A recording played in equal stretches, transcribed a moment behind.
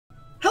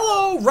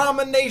Hello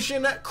Ramen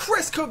Nation,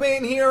 Chris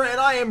Cobain here, and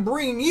I am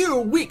bringing you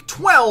week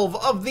 12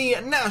 of the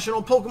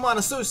National Pokemon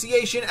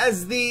Association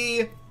as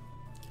the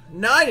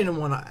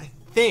 9-1, I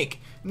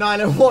think,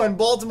 9-1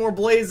 Baltimore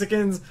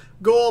Blazikens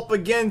go up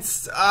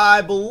against,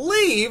 I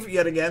believe,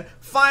 yet again,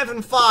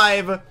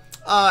 5-5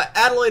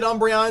 Adelaide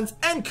Umbreons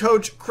and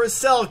Coach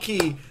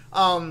KreselleKey.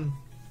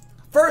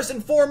 First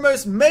and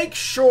foremost, make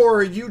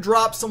sure you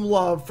drop some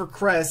love for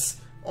Kress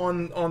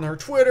on her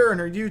Twitter and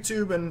her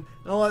YouTube and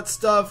all that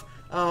stuff.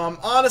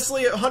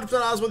 Honestly,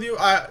 100% honest with you,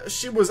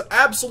 she was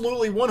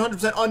absolutely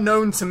 100%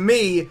 unknown to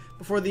me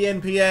before the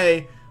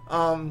NPA,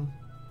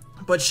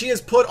 but she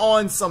has put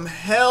on some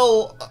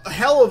hell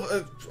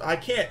of, I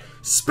can't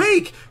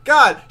speak!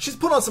 God, she's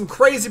put on some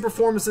crazy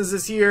performances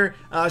this year.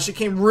 She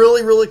came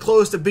really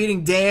close to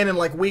beating Dan in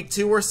like week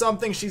 2 or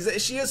something. She is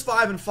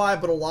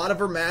 5-5, but a lot of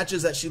her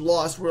matches that she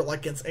lost were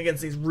like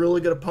against these really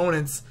good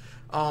opponents.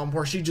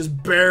 Where she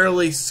just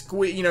barely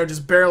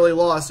just barely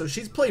lost. So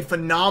she's played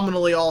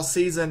phenomenally all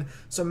season.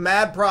 So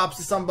mad props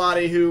to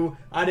somebody who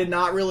I did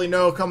not really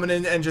know coming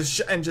in and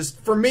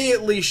just for me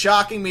at least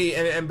shocking me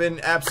and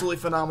been absolutely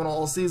phenomenal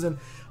all season.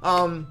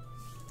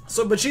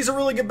 But she's a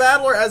really good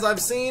battler as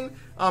I've seen.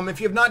 If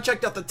you have not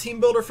checked out the team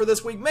builder for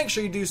this week, make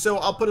sure you do so.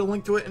 I'll put a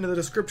link to it in the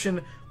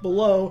description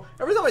below.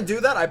 Every time I do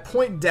that, I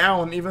point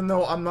down even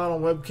though I'm not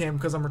on webcam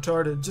because I'm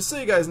retarded. Just so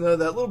you guys know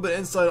that, a little bit of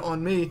insight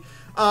on me.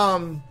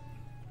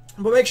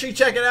 But make sure you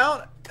check it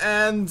out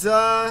and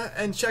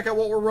check out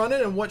what we're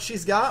running and what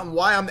she's got and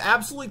why I'm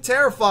absolutely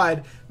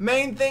terrified.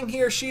 Main thing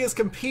here, she is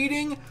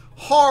competing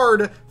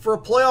hard for a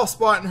playoff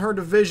spot in her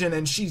division,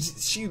 and she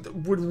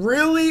would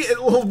really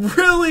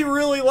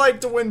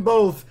like to win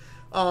both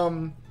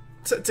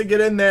to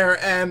get in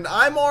there. And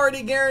I'm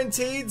already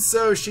guaranteed,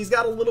 so she's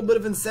got a little bit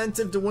of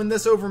incentive to win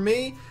this over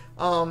me.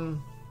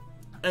 And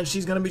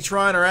she's gonna be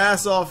trying her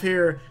ass off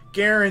here.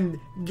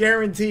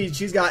 Guaranteed.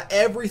 She's got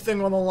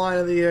everything on the line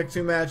of the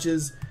 2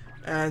 matches,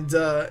 and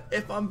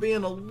if I'm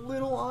being a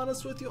little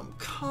honest with you, I'm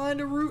kind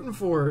of rooting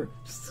for her,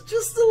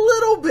 just a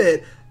little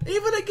bit,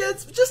 even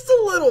against just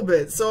a little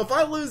bit. So if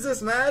I lose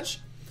this match,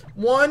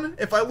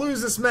 if I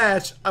lose this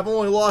match, I've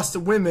only lost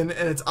to women,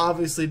 and it's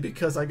obviously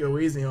because I go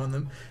easy on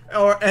them.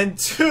 And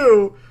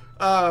 2,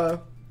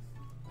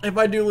 if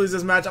I do lose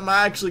this match, I'm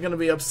actually going to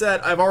be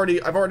upset. I've already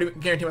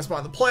guaranteed my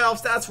spot in the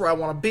playoffs. That's where I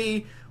want to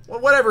be.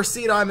 Whatever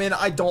seed I'm in,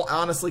 I don't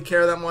honestly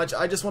care that much.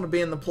 I just want to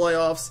be in the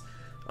playoffs.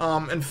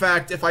 In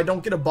fact, if I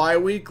don't get a bye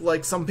week,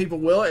 like some people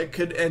will, it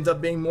could end up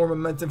being more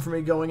momentum for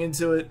me going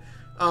into it.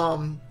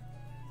 I'd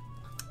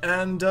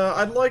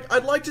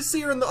like to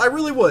see her in the. I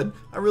really would.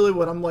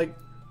 I'm like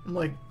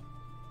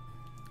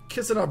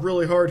kissing up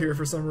really hard here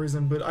for some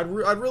reason, but I'd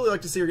really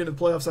like to see her get into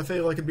the playoffs. I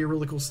feel like it'd be a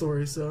really cool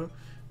story. So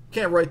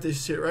can't write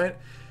this shit, right?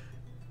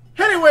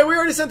 Anyway, we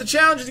already sent the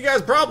challenges, you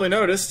guys probably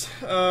noticed,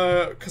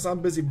 because I'm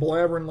busy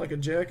blabbering like a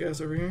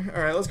jackass over here.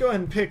 Alright, let's go ahead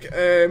and pick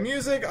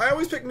music. I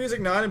always pick music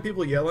 9 and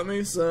people yell at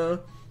me, so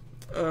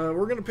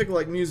we're going to pick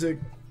like music.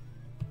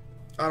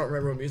 I don't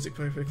remember what music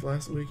I picked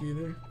last week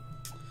either.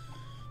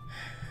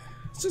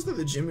 It's just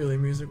the Jimmy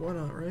music, why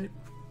not, right?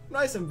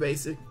 Nice and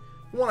basic.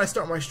 The one I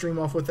start my stream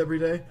off with every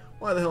day.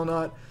 Why the hell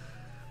not?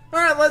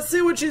 Alright, let's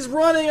see what she's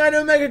running. I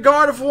know Mega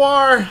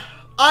Gardevoir.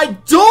 I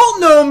don't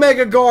know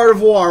Mega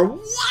Gardevoir.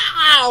 Wow!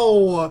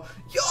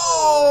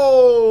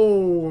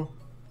 Yo!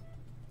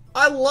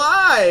 I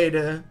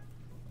lied.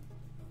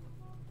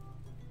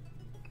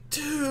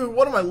 Dude,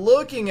 what am I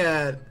looking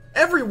at?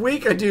 Every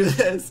week I do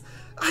this.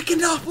 I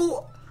cannot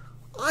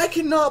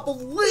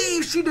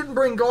believe she didn't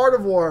bring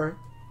Gardevoir.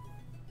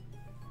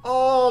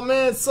 Oh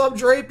man,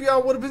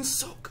 Subdrapion would have been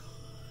so good.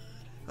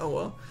 Oh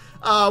well.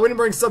 We didn't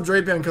bring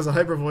Subdrapion because of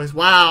Hyper Voice.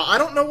 Wow, I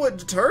don't know what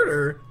deterred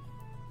her.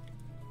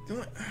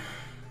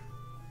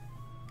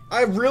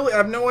 I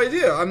have no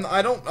idea.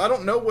 I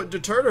don't know what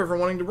deterred her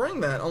from wanting to bring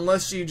that,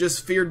 unless she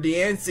just feared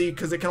Deancey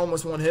because it can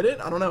almost one-hit it.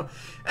 I don't know.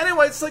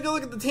 Anyway, let's take a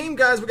look at the team,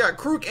 guys. We got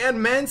Krook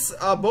and Mence.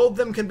 Both of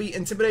them can be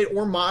Intimidate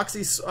or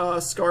Moxie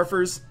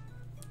Scarfers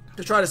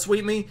to try to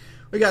sweep me.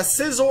 We got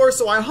Scizor,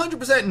 so I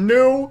 100%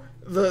 knew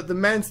the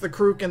Mence, the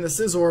Krook, and the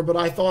Scizor, but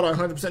I thought I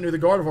 100% knew the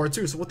Gardevoir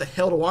too, so what the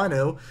hell do I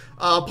know?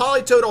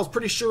 Politoed, I was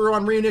pretty sure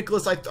on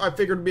Reuniclus. I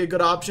figured it'd be a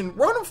good option.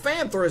 Rotom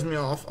Fan throws me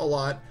off a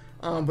lot.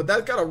 But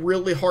that's got a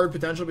really hard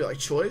potential to be like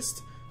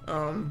choiced.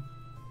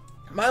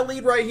 My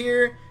lead right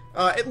here,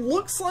 it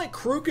looks like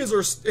Krook is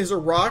a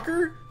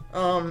rocker.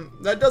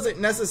 That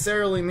doesn't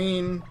necessarily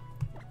mean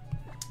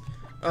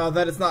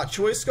that it's not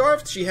choice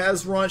scarfed. She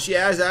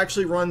has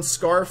actually run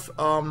scarf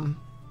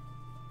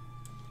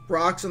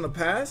rocks in the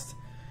past.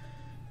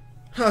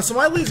 So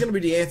my lead's gonna be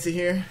Deancey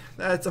here.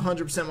 That's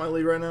 100% my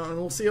lead right now, and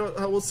we'll see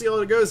how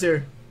it goes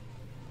here.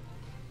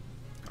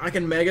 I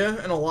can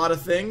Mega in a lot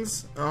of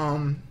things.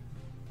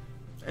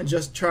 And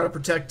just try to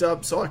protect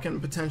up so I can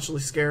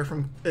potentially scare her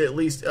from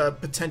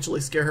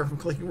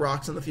clicking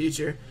rocks in the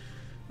future.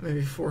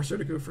 Maybe force her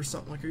to go for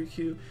something like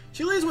EQ.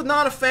 She leads with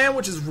not a fan,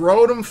 which is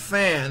Rotom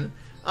Fan.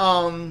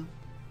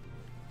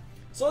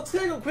 So let's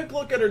take a quick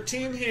look at her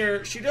team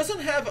here. She doesn't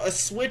have a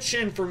switch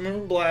in for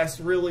Moonblast,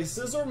 really.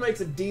 Scizor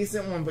makes a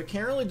decent one, but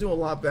can't really do a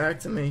lot back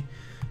to me.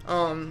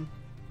 So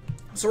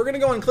we're going to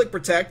go and click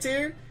Protect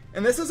here.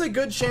 And this is a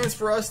good chance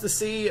for us to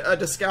see,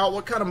 to scout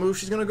what kind of move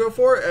she's going to go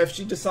for. If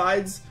she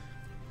decides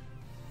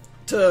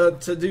to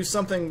do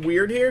something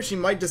weird here, she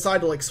might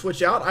decide to like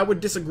switch out. I would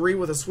disagree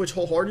with a switch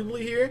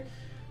wholeheartedly here.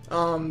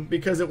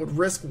 Because it would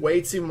risk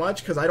way too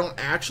much, because I don't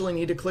actually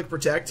need to click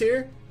Protect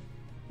here.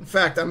 In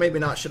fact, I maybe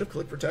not should have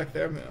clicked Protect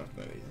there.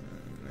 Maybe,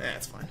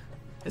 it's fine.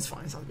 It's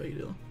fine. It's not that big a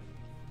deal.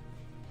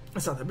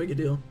 It's not that big a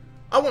deal.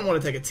 I wouldn't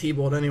want to take a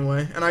T-Bolt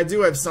anyway. And I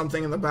do have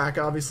something in the back,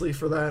 obviously,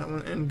 for that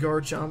in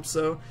Garchomp.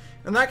 So,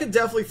 and that could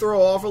definitely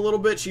throw off a little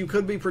bit. She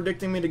could be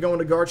predicting me to go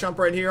into Garchomp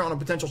right here on a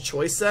potential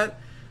choice set.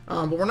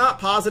 But we're not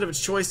positive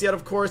it's choice yet,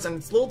 of course, and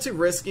it's a little too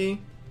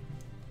risky.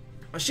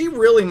 She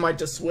really might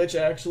just switch,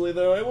 actually,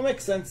 though. It will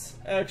make sense,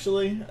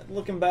 actually.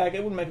 Looking back,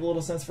 it would make a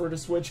little sense for her to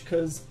switch,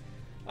 because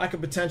I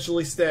could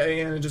potentially stay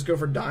in and just go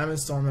for Diamond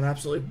Storm and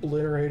absolutely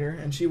obliterate her,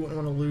 and she wouldn't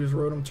want to lose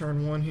Rotom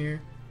turn 1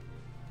 here.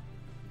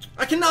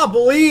 I cannot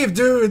believe,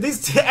 dude,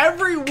 these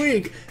every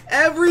week,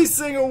 every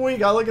single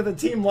week, I look at the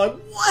team like,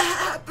 what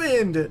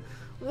happened?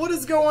 What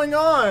is going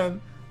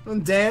on?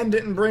 When Dan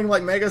didn't bring,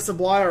 like, Mega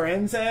Supply or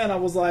N10, I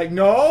was like,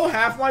 no,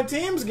 half my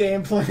team's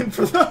game plan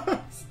for those.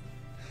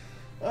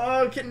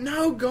 Okay,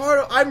 no,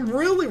 Gard, I'm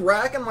really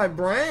racking my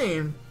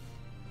brain.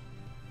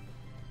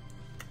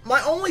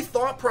 My only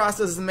thought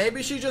process is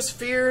maybe she just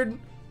feared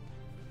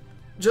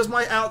just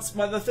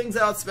the things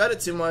that outsped it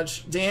too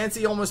much.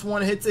 Dansey almost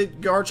one-hits it.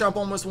 Garchomp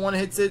almost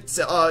one-hits it.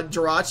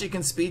 Jirachi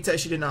can speed tie.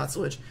 She did not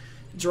switch.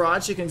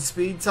 Jirachi can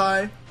speed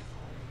tie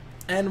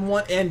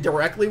and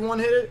directly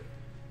one-hit it.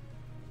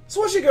 So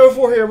what should go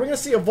for here? We're gonna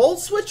see a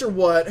Volt switch or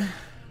what? I'm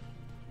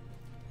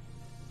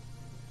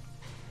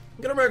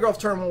gonna break off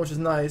turn 1, which is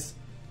nice.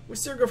 We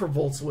still go for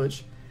Volt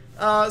switch.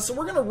 So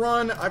we're gonna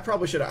run. I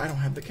probably should. I don't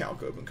have the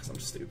calc open because I'm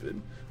stupid.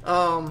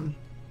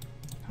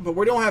 But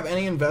we don't have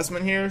any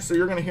investment here, so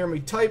you're gonna hear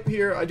me type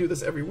here. I do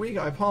this every week.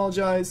 I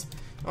apologize.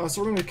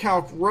 So we're gonna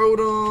calc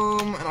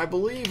Rotom, and I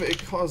believe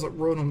it caused a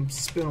Rotom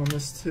spin on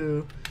this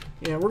too.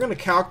 Yeah, we're gonna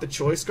calc the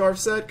Choice Scarf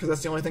set because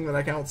that's the only thing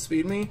that can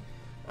outspeed me.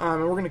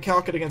 And we're gonna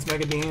calc it against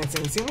Mega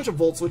Dancing and see how much a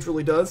Volt switch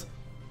really does.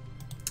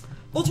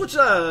 Volt switch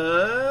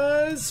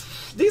does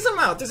decent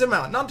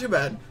amount, not too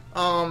bad.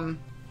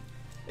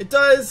 It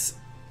does.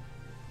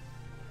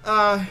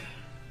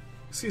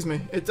 Excuse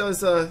me. It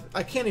does,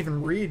 I can't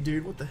even read,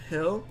 dude. What the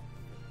hell?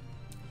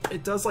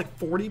 It does like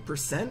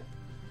 40%.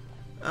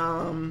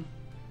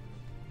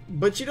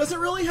 But she doesn't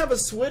really have a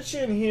switch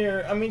in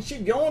here. I mean,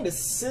 she'd go into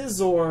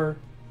Scizor.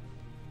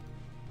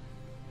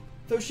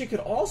 Though she could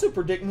also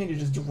predict me to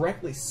just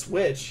directly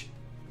switch.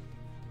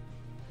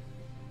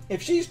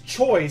 If she's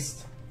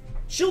choiced,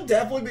 she'll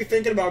definitely be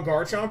thinking about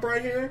Garchomp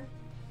right here.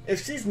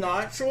 If she's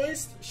not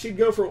choiced, she'd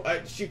go for,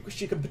 she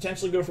could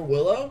potentially go for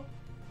Willow.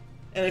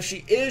 And if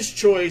she is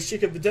choice, she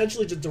could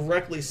potentially just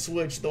directly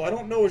switch, though I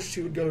don't know if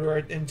she would go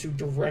right into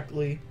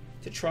directly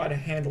to try to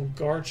handle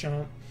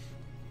Garchomp.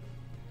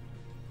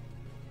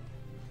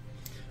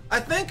 I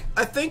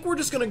think we're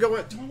just gonna go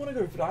with, do I want to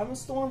go for Diamond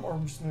Storm or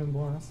just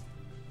Moonblast?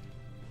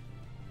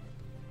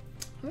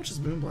 How much does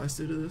Moonblast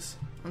do to this?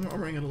 I'm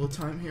running out of a little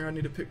time here. I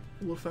need to pick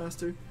a little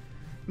faster.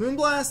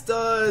 Moonblast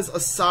does a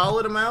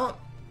solid amount.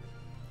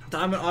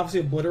 Diamond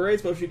obviously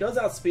obliterates, but if she does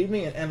outspeed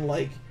me and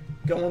like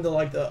go into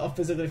like a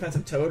physically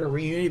defensive Toad or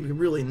Reunity, it would be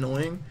really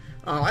annoying.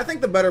 I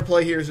think the better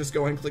play here is just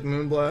go and click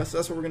Moonblast.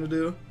 That's what we're gonna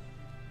do.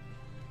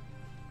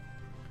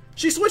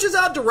 She switches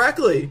out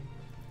directly.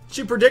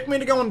 She predicted me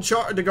to go into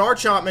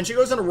Garchomp, and she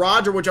goes into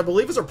Roger, which I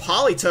believe is her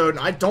Polytoad, and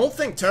I don't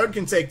think Toad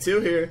can take 2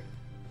 here.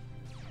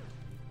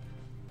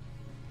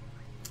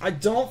 I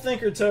don't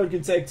think her Toad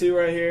can take 2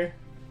 right here.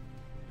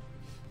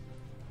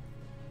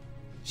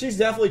 She's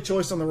definitely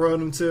choiced on the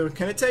Rotom too.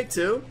 Can it take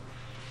 2?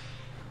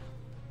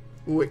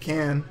 Ooh, it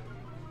can.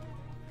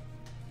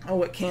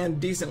 Oh, it can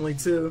decently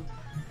too.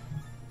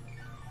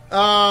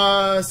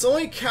 So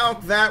let me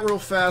calc that real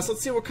fast.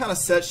 Let's see what kind of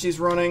set she's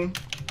running.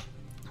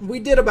 We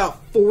did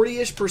about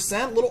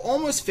 40-ish%, little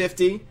almost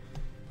 50.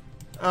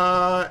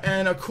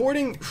 And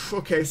according,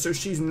 okay, so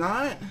she's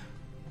not.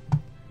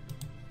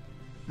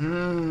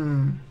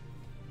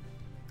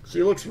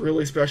 She looks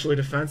really specially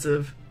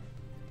defensive.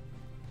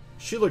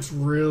 She looks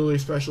really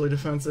specially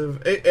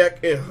defensive.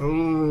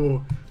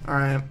 Ooh.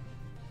 Alright.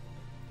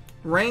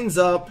 Rain's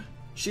up.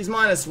 She's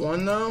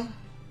 -1 though.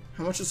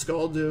 How much does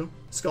Scald do?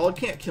 Scald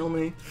can't kill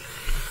me.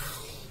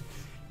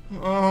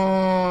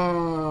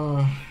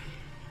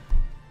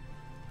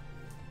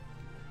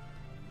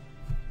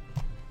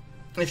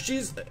 If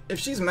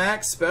she's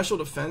max special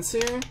defense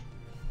here.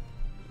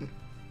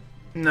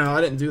 No,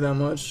 I didn't do that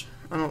much.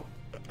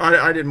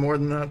 I did more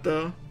than that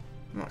though.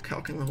 I'm not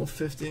calculating level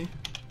 50. I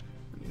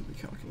need to be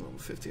calculating level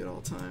 50 at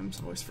all times.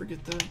 I always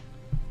forget that.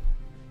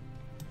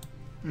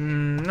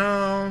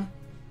 No.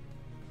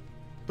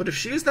 But if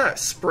she's that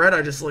spread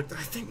I just looked,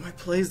 I think my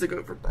play is to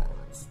go for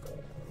balance.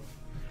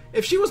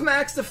 If she was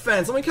max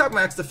defense, let me calc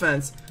max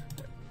defense.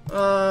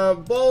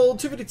 Bold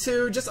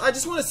 252. I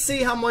just want to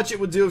see how much it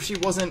would do if she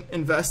wasn't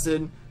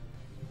invested.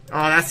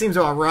 Oh, that seems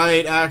about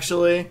right,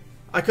 actually.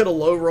 I could have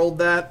low rolled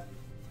that.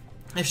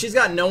 If she's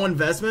got no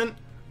investment,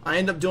 I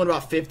end up doing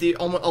about 50,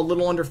 almost a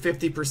little under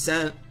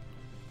 50%.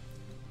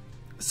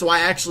 So I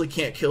actually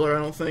can't kill her, I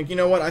don't think. You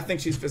know what? I think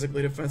she's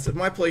physically defensive.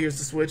 My play here is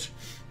to switch.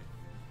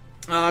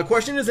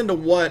 Question is into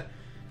what?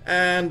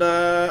 And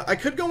I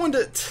could go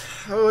into...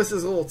 Oh, this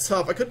is a little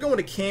tough. I could go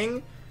into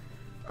King.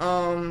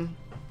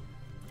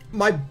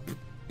 My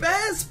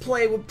best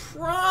play would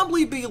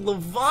probably be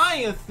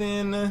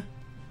Leviathan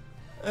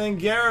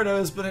and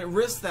Gyarados, but it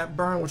risks that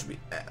burn, which would be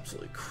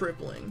absolutely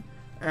crippling.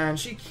 And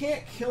she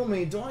can't kill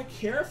me. Do I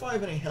care if I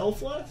have any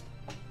health left?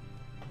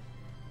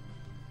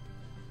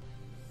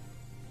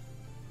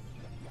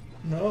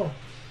 No.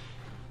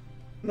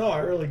 No, I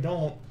really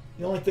don't.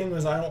 The only thing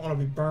is I don't want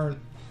to be burnt.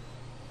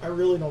 I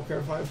really don't care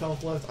if I have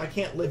health left. I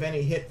can't live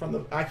any hit from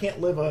the... I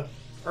can't live a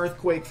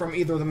earthquake from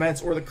either the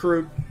Mets or the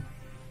Kroot.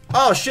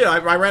 Oh shit, I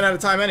ran out of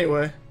time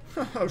anyway.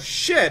 Oh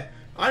shit.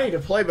 I need to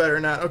play better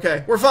than that.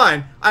 Okay, we're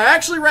fine. I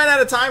actually ran out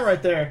of time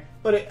right there.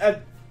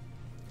 But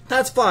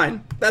that's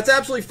fine. That's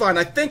absolutely fine.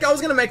 I think I was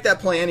going to make that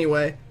play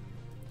anyway.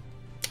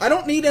 I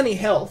don't need any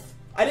health.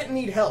 I didn't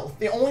need health.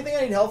 The only thing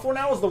I need health for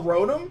now is the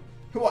Rotom,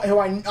 who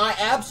I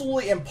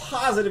absolutely am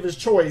positive is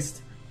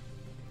choiced.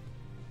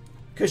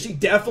 Because she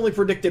definitely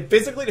predicted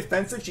physically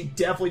defensive. She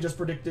definitely just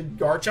predicted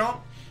Garchomp.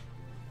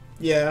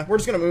 Yeah, we're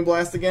just going to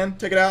Moonblast again.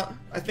 Take it out.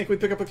 I think we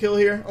pick up a kill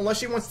here. Unless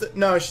she wants to...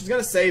 No, she's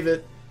going to save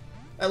it.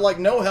 At, like,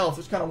 no health.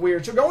 It's kind of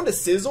weird. She'll go into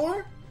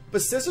Scizor. But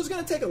Scizor's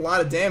going to take a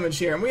lot of damage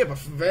here. And we have a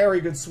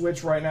very good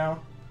switch right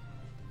now.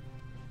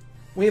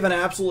 We have an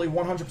absolutely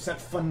 100%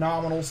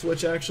 phenomenal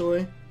switch,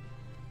 actually.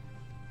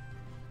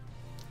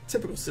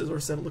 Typical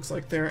Scizor set, it looks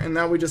like there. And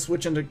now we just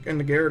switch into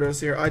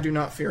Gyarados here. I do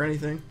not fear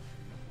anything.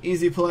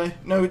 Easy play.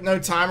 No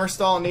timer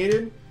stall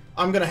needed.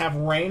 I'm going to have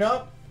Rain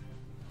up.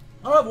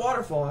 I don't have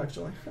Waterfall,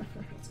 actually.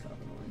 That's kind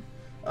of annoying.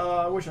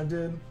 I wish I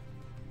did.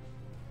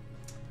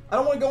 I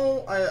don't want to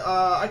go...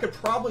 I could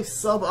probably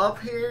sub up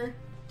here,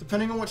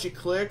 depending on what she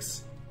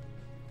clicks.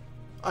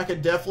 I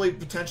could definitely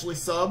potentially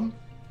sub.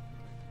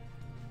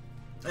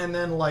 And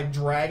then, like,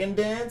 Dragon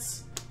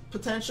Dance,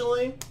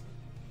 potentially.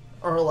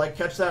 Or, like,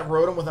 catch that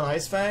Rotom with an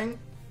Ice Fang.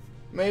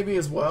 Maybe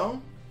as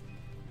well.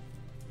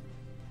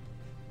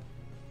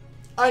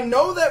 I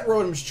know that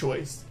Rotom's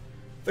choice.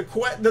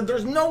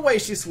 There's no way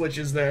she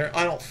switches there,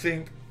 I don't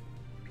think.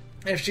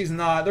 If she's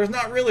not, there's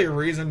not really a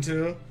reason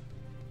to.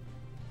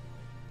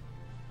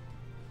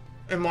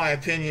 In my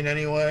opinion,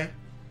 anyway.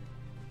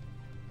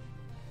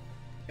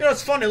 You know,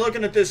 it's funny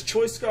looking at this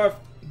Choice Scarf.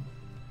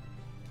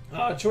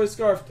 Choice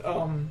Scarf,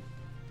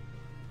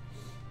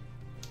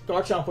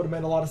 Garchomp would have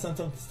made a lot of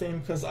sense on this team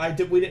because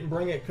we didn't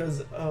bring it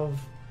because of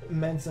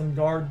Mence and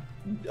Guard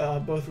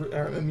both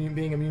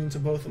being immune to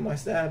both of my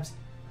stabs.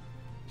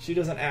 She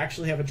doesn't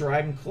actually have a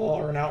Dragon Claw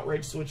or an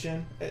Outrage switch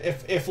in.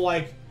 If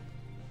like,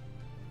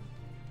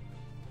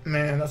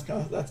 man, that's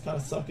kind of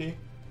sucky.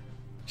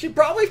 She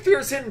probably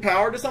fears Hidden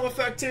Power to some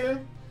effect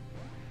too,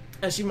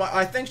 and she might.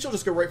 I think she'll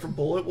just go right for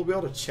Bullet. We'll be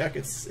able to check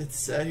it's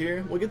set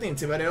here. We'll get the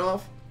Intimidate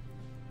off,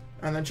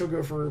 and then she'll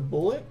go for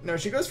Bullet. No,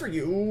 she goes for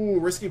you. Ooh,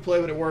 risky play,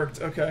 but it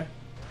worked. Okay,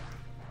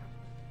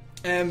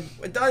 and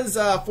it does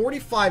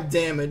 45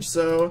 damage.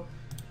 So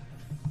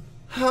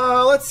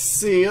let's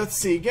see.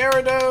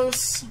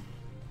 Gyarados.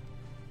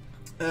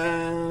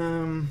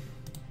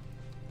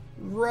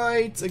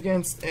 Right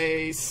against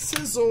a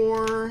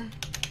Scizor.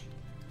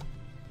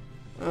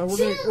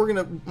 We're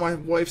gonna. My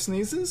wife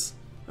sneezes.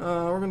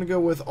 We're gonna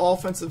go with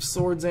offensive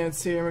Sword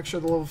Dance here. Make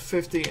sure the level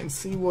 50 and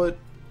see what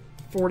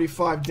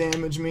 45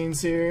 damage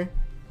means here.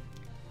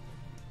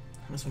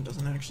 This one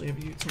doesn't actually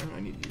have a U-turn. I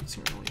need a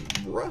U-turn.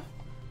 Bruh.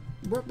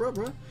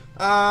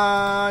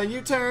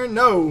 U-turn.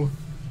 No,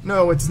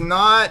 it's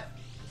not.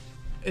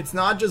 It's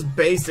not just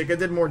basic. It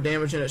did more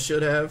damage than it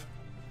should have.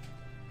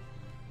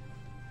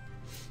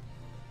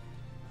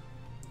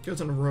 Goes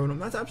into Rotom.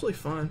 That's absolutely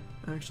fine,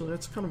 actually.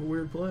 That's kind of a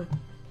weird play,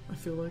 I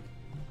feel like.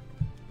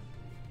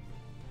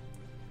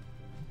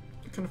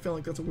 I kind of feel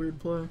like that's a weird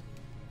play.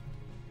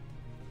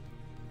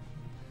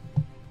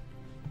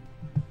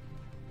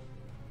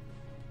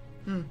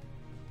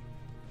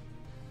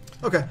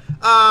 Okay.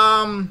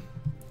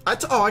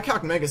 I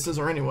calc Mega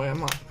Scizor anyway. I'm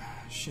not...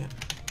 Shit.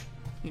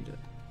 Need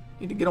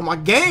to get on my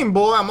game,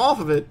 boy. I'm off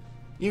of it.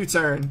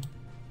 U-turn.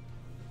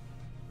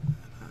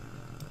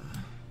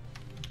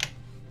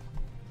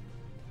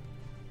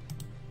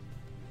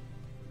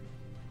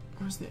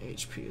 Where's the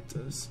HP it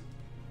does?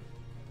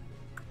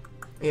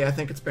 Yeah, I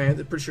think it's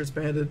banded. Pretty sure it's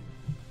banded.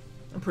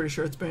 I'm pretty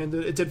sure it's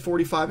banded. It did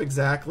 45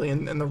 exactly,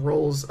 and the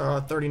rolls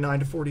 39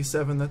 to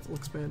 47. That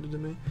looks banded to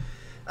me.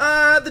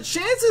 The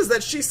chances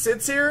that she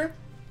sits here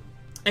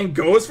and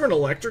goes for an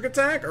electric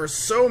attack are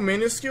so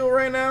minuscule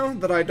right now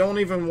that I don't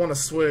even want to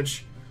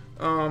switch.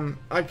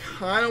 I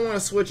kind of want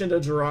to switch into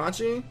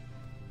Jirachi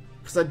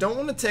because I don't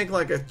want to take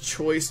like a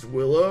choiced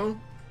Willow.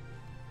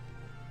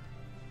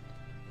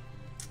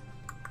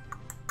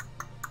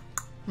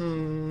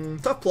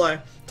 Tough play.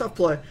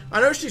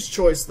 I know she's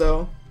choice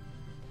though.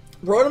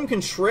 Rotom can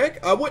trick.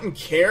 I wouldn't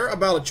care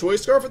about a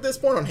Choice Scarf at this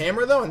point on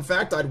Hammer, though. In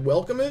fact, I'd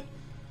welcome it.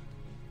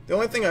 The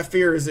only thing I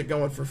fear is it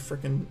going for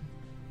frickin'...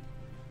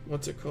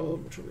 what's it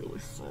called? Which will really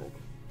suck.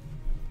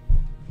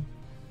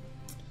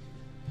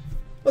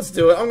 Let's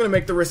do it. I'm going to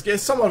make the risk.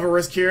 It's somewhat of a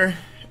risk here.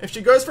 If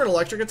she goes for an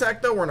electric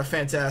attack, though, we're in a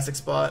fantastic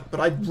spot. But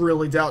I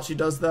really doubt she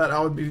does that. I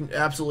would be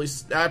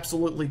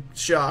absolutely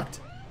shocked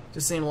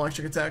to see an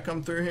electric attack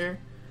come through here.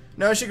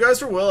 No, she goes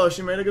for Willow.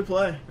 She made a good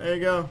play. There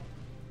you go.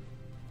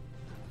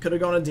 Could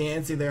have gone to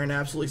Diancie there and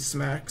absolutely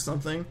smacked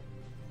something.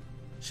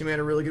 She made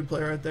a really good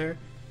play right there.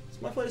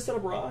 Is my play to set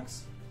up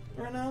rocks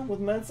right now with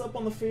Ments up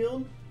on the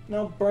field?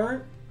 Now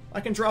burnt. I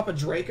can drop a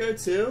Draco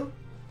too.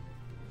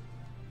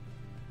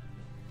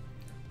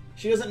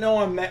 She doesn't know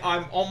I'm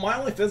on my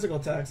only physical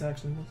attacks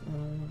actually.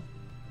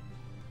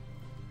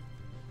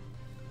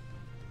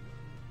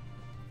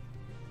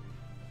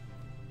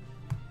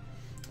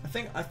 I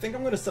think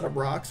I'm gonna set up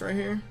rocks right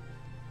here,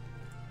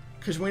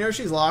 because we know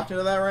she's locked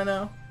into that right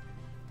now.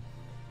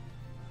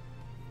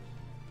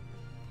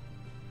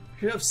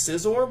 You have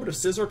Scizor, but if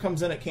Scizor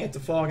comes in, it can't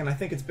defog, and I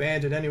think it's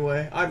banded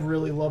anyway. I'd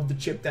really love to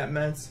chip that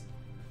Ments.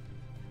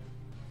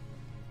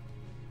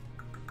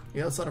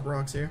 Yeah, let's set up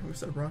rocks here. We've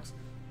set up rocks.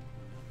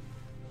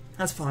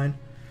 That's fine.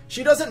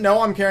 She doesn't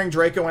know I'm carrying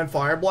Draco and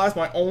Fire Blast.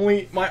 My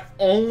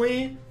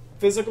only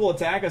physical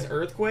attack is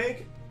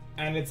Earthquake,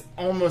 and it's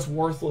almost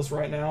worthless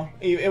right now.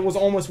 It was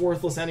almost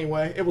worthless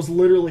anyway. It was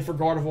literally for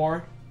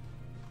Gardevoir.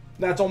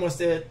 That's almost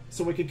it.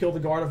 So we could kill the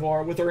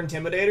Gardevoir with our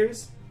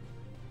Intimidators.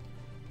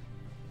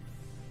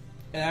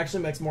 It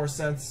actually makes more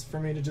sense for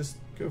me to just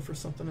go for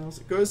something else.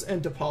 It goes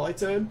into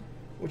Politoed,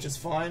 which is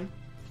fine.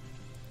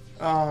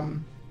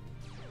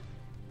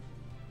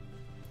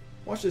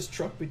 Watch this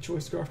truck be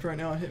Choice Scarfed right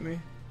now and hit me.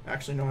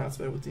 Actually, no, that's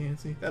better with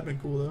DNC. That'd been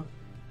cool, though.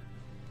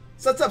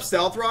 Sets up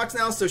Stealth Rocks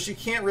now, so she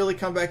can't really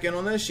come back in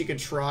on this. She could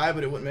try,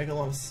 but it wouldn't make a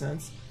lot of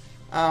sense.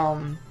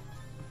 And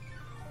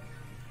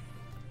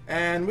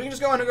we can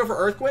just go ahead and go for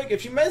Earthquake.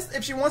 If she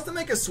wants to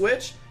make a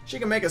switch, she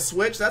can make a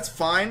switch. That's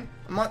fine.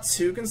 I'm not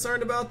too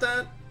concerned about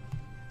that.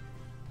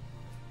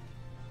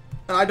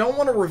 And I don't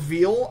want to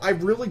reveal, I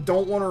really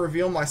don't want to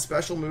reveal my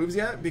special moves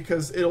yet,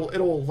 because it'll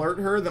alert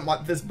her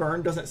that this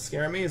burn doesn't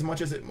scare me as much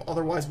as it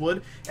otherwise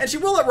would. And she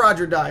will let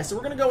Roger die, so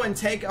we're going to go and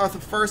take out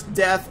the first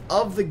death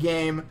of the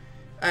game,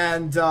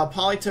 and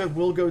Politoed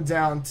will go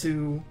down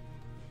to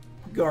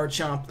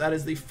Garchomp. That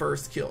is the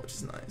first kill, which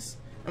is nice.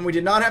 And we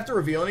did not have to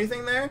reveal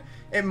anything there.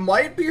 It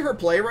might be her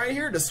play right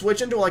here to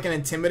switch into like an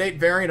Intimidate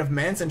variant of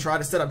Ments and try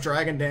to set up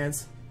Dragon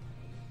Dance.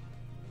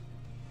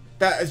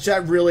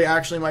 That really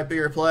actually might be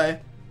her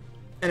play.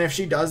 And if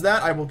she does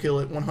that, I will kill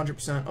it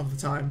 100% of the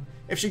time.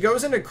 If she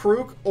goes into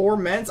Krook or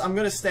Ments, I'm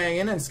going to stay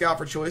in and scout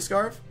for Choice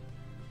Scarf.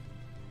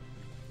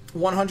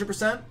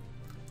 100%.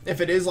 If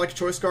it is like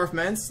Choice Scarf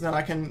Ments, then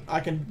I can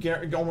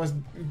almost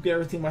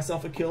guarantee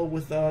myself a kill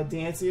with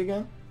Diancie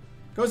again.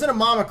 Goes into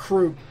Mama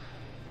Krook.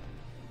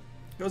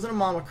 Goes into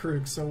Mama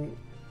Krook, so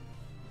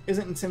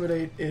isn't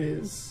Intimidate? It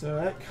is. So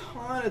that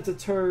kind of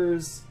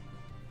deters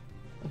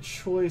a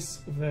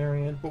Choice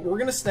variant. But we're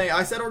going to stay.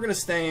 I said we're going to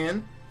stay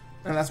in.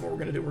 And that's what we're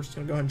going to do. We're just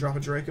going to go ahead and drop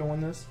a Draco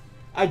on this.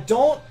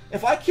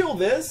 If I kill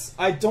this,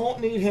 I don't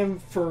need him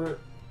for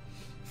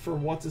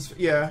what's his...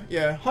 Yeah,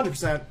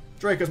 100%.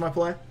 Draco's my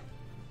play.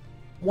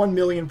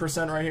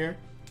 1,000,000% right here.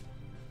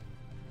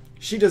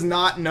 She does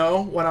not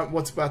know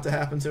what's about to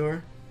happen to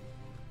her.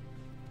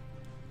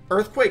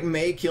 Earthquake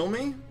may kill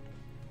me,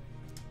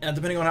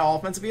 depending on how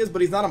offensive he is,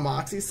 but he's not a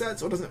Moxie set,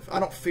 so I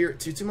don't fear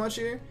it too much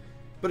here.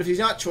 But if he's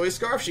not Choice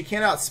Scarf, she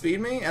can't outspeed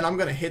me, and I'm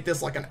going to hit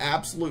this like an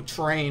absolute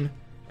train.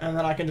 And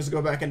then I can just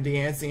go back in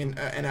Diancie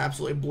and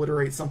absolutely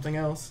obliterate something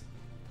else.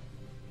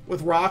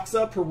 With rocks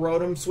up, her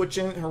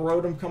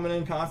Rotom coming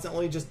in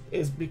constantly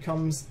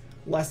becomes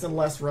less and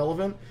less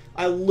relevant.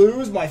 I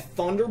lose my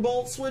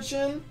Thunderbolt switch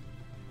in,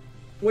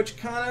 which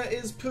kind of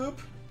is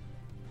poop.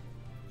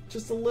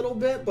 Just a little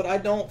bit, but I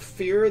don't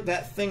fear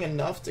that thing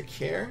enough to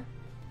care.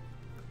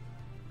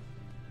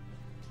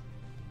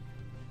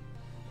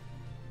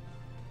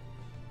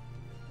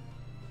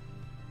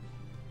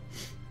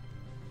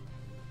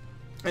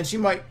 And she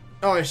might...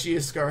 Oh, she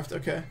is Scarfed.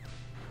 Okay.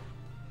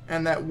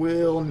 And that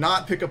will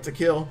not pick up the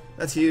kill.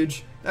 That's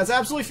huge. That's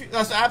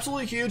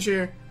absolutely huge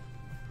here.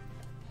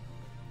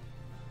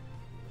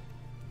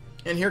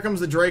 And here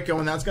comes the Draco,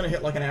 and that's going to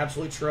hit like an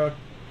absolute truck.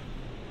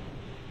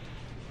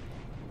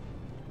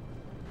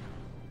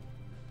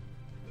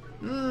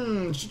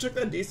 She took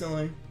that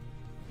decently.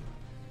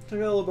 Took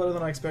that a little better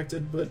than I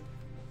expected, but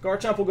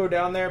Garchomp will go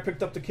down there,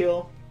 picked up the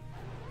kill,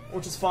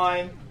 which is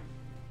fine.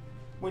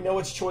 We know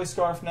it's Choice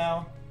Scarf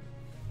now.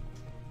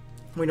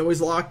 We know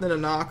he's locked in a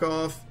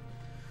knockoff.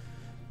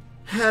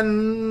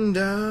 And,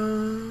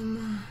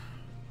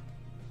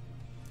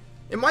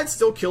 it might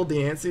still kill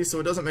Diancie, so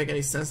it doesn't make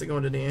any sense to go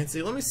into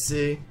Diancie. Let me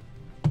see.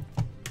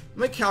 Let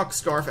me calc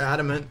Scarf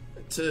Adamant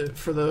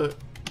for the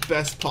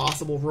best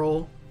possible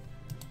roll.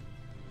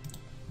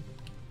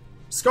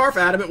 Scarf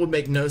Adamant would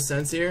make no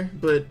sense here,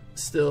 but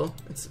still,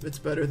 it's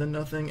better than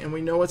nothing. And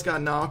we know it's got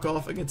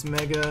knockoff against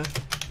Mega,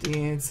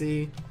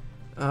 Diancie.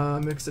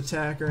 Mixed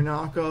attacker,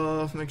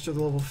 knockoff, make sure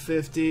the level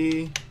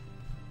 50.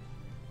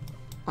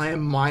 I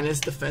am minus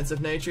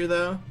defensive nature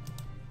though.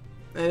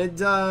 And it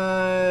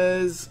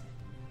does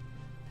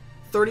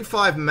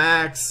 35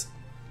 max,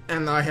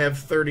 and I have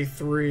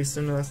 33,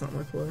 so no, that's not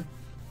my play.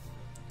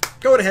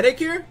 Go into Headache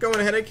here. Go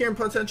into Headache here and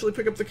potentially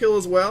pick up the kill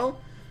as well.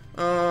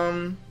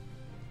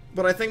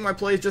 But I think my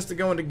play is just to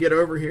go into Get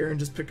Over here and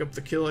just pick up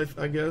the kill,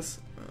 I guess.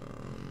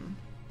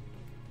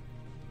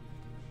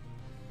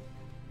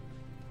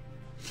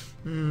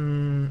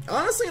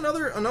 Honestly,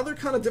 another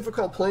kind of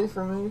difficult play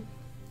for me.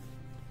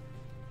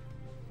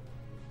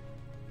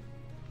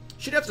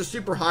 She'd have to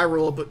super high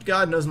roll, but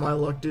God knows my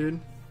luck, dude.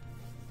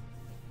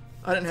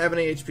 I didn't have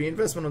any HP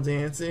investment on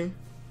Dancy.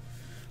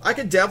 I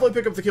could definitely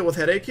pick up the kill with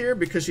Headache here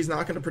because she's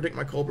not going to predict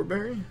my Colbur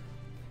Berry.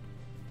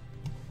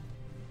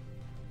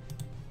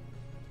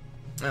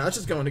 Let's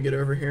just go in to Get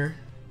Over here.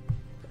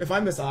 If I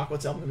miss Aqua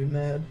Tail, I'm going to be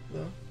mad,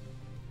 though.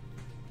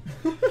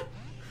 Does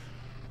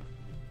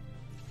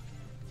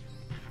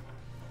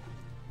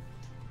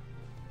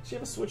she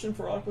have a switch in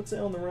for Aqua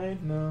Tail in the rain?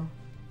 No.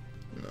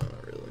 No,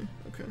 not really.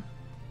 Okay.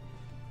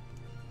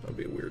 That would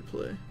be a weird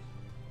play.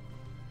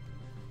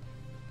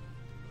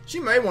 She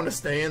may want to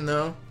stay in,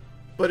 though.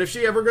 But if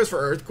she ever goes for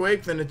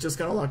Earthquake, then it's just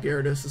going to allow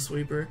Gyarados to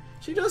sweep her.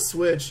 She does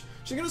switch.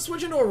 She's going to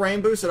switch into a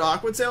Rain Boosted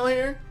Aqua Tail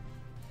here.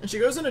 And she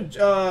goes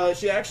into,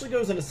 she actually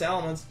goes into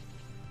Salamence.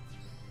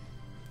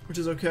 Which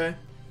is okay.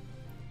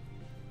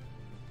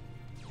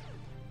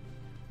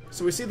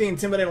 So we see the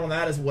Intimidate on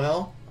that as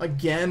well.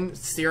 Again,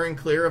 steering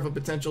clear of a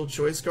potential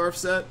Choice Scarf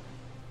set.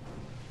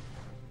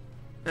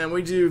 And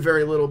we do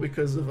very little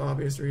because of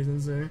obvious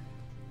reasons there.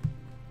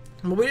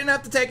 But we didn't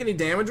have to take any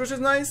damage, which is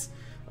nice.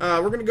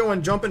 We're gonna go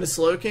and jump into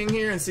Slowking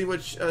here and see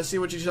what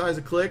she tries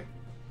to click.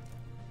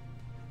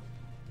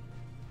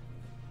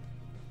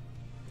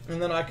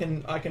 And then I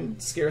can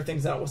scare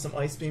things out with some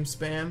Ice Beam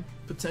spam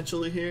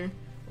potentially here,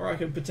 or I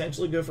could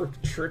potentially go for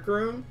Trick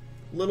Room.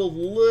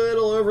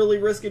 Little overly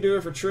risky to do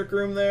it for Trick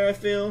Room there, I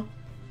feel.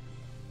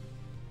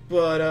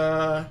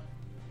 But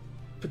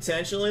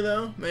potentially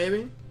though,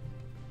 maybe.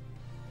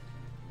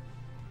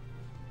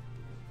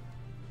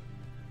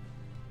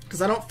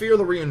 Because I don't fear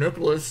the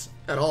Reuniclus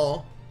at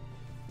all.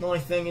 The only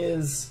thing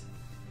is,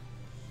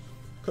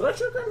 could I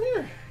Trick Room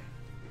here?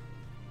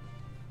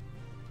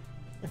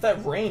 If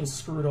that rain's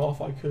screwed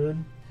off, I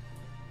could.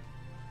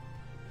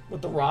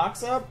 With the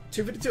rocks up,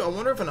 252. I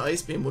wonder if an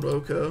Ice Beam would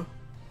OHKO.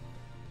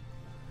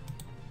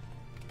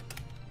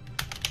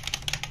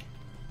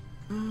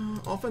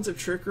 Offensive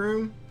Trick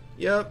Room.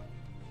 Yep.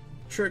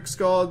 Trick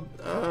Scald.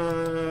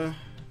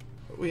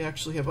 We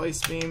actually have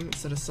Ice Beam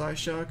instead of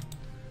Psyshock.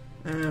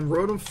 And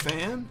Rotom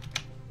Fan.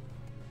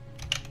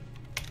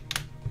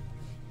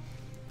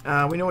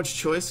 We know it's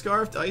Choice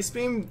Scarfed. Ice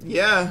Beam?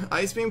 Yeah,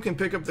 Ice Beam can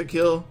pick up the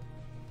kill.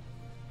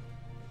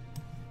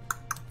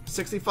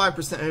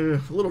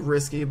 65%. A little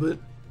risky, but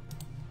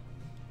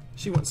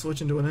she wouldn't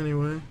switch into it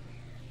anyway.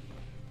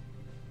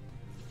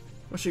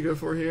 What'd she go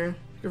for here?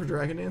 Go for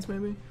Dragon Dance,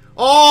 maybe?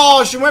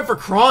 Oh, she went for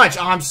Crunch!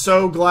 Oh, I'm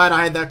so glad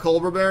I had that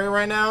Colbur Berry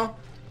right now.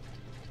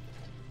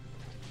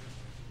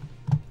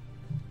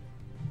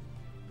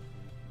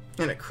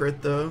 And it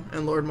crit, though,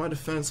 and lowered my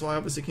defense, so I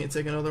obviously can't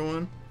take another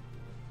one.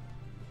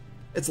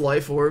 It's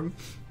Life Orb.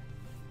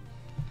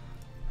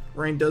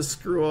 Rain does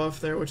screw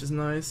off there, which is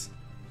nice.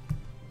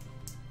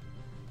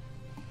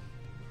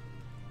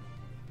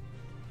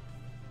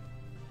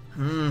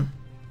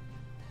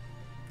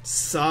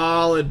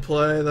 Solid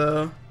play,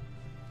 though.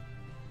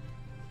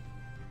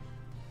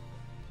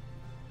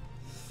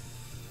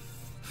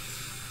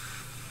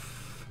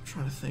 I'm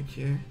trying to think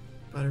here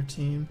about her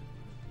team.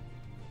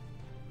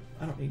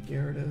 I don't need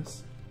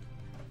Gyarados.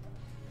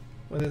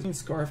 Well, I need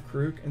Scarf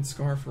Krook and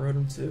Scarf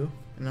Rotom too.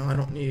 No, I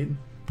don't need.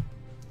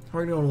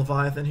 We're gonna go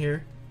Leviathan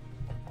here.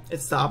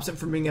 It stops it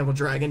from being able to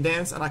Dragon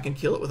Dance, and I can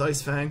kill it with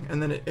Ice Fang.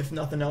 And then, if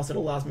nothing else, it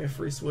allows me a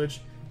free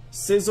switch.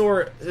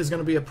 Scizor is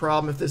gonna be a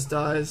problem if this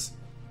dies,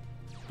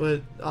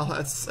 but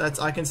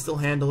I can still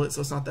handle it,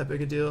 so it's not that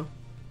big a deal.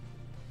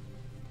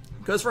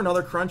 Goes for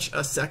another Crunch,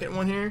 a second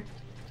one here,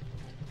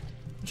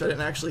 which I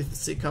didn't actually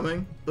see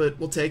coming, but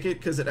we'll take it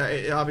because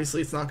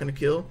obviously it's not gonna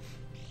kill.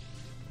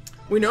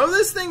 We know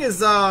this thing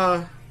is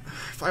I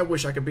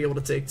wish I could be able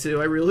to take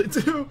two, I really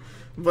do,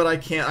 but I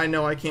can't. I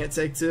know I can't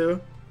take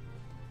two.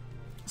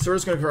 So we're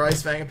just gonna go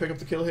Ice Fang and pick up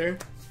the kill here.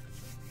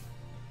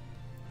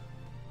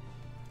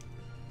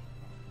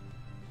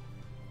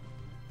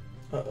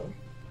 Uh-oh.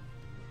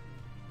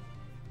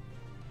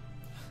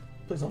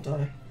 Please don't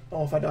die.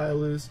 Oh, if I die, I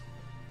lose.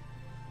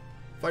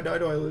 If I die,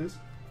 do I lose?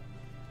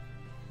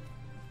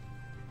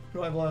 Who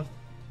do I have left?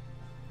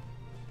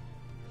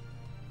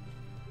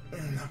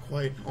 Not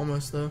quite.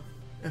 Almost, though.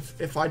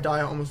 If I die,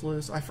 I almost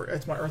lose.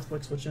 It's my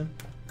Earthquake switching.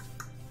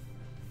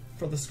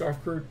 For the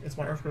Scarf Krook, it's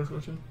my Earthquake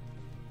switching.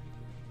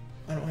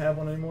 I don't have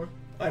one anymore.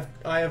 I'd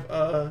have,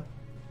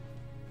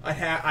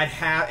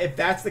 if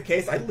that's the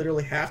case, I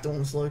literally have to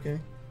win Slowking.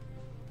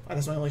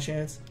 That's my only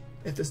chance.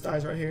 If this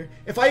dies right here.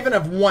 If I even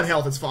have 1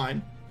 health, it's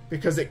fine.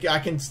 Because I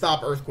can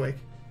stop Earthquake.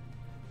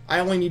 I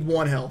only need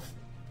 1 health.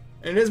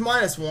 And it is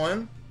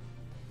 -1.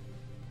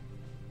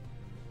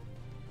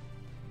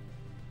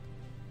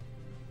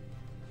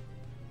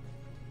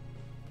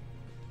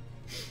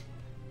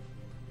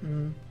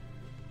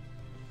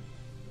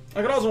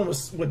 I could also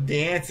went with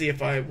Dancy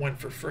if I went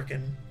for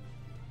frickin'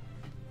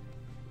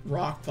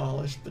 Rock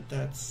Polish, but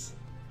that's...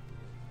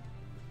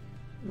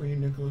 Reed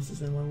Nicholas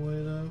is in my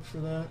way though for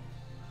that.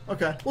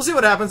 Okay, we'll see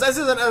what happens. This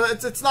isn't.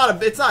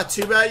 It's not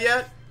too bad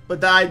yet. But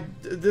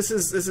this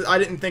is. I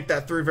didn't think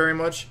that through very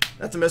much.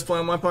 That's a misplay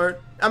on my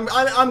part.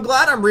 I'm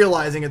glad I'm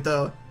realizing it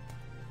though.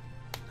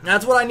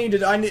 That's what I need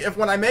to. If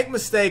when I make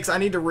mistakes, I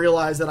need to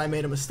realize that I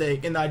made a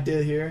mistake, and I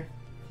did here.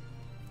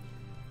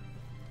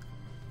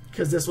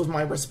 Because this was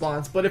my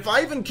response. But if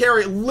I even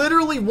carry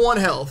literally 1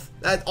 health,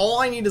 that all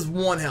I need is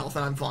 1 health,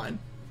 and I'm fine.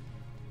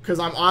 Because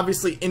I'm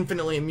obviously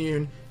infinitely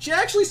immune. She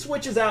actually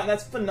switches out, and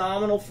that's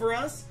phenomenal for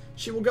us.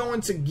 She will go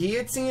into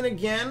Guillotine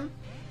again,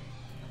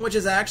 which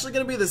is actually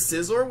going to be the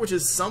Scizor, which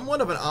is somewhat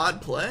of an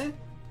odd play.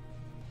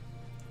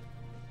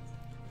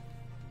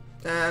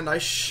 And I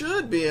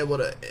should be able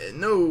to,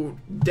 no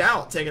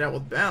doubt, take it out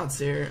with Bounce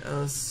here.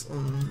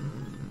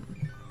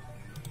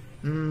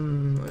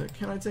 Can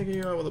I take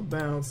you out with a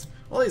Bounce?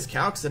 All these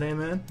calcs today,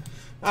 man.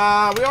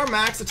 We are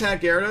max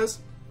attack Gyarados.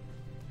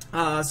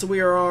 So we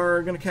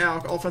are going to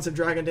calc offensive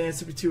Dragon Dance,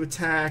 52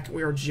 attack.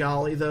 We are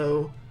Jolly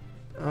though.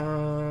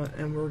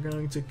 And we're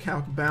going to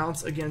calc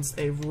Bounce against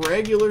a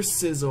regular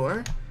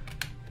Scizor.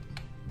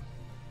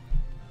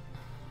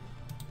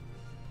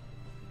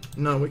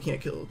 No, we can't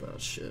kill with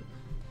Bounce. Shit.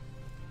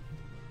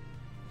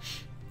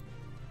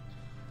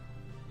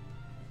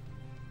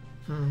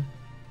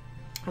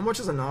 How much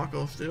is a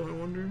knockoff do, I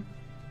wonder?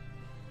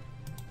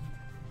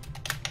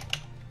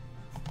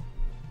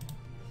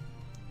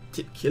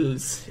 It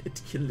kills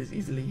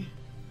easily.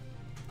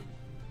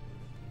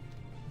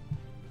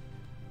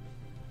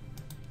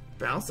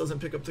 Bounce doesn't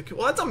pick up the kill.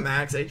 Well, that's a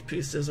max HP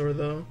Scizor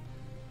though.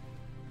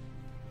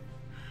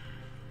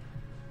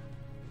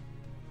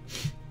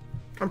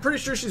 I'm pretty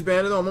sure she's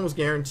banded though. I'm almost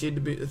guaranteed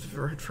to be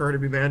for her to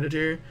be banded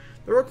here.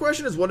 The real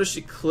question is, what does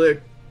she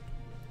click?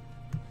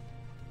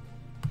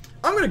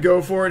 I'm gonna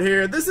go for it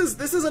here. This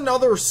is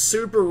another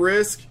super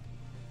risk.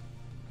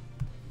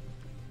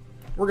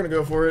 We're gonna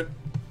go for it.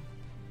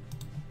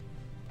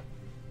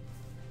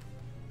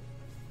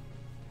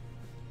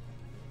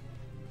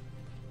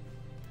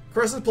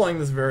 Chris is playing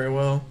this very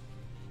well.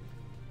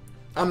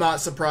 I'm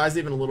not surprised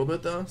even a little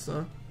bit though,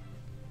 so.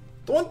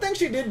 The one thing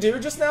she did do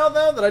just now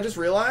though, that I just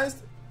realized.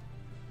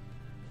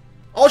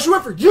 Oh, she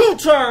went for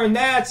U-turn!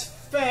 That's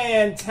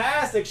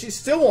fantastic! She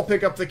still won't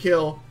pick up the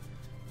kill.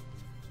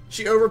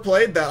 She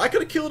overplayed that. I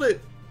could have killed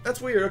it.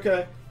 That's weird,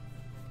 okay.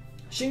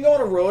 She can go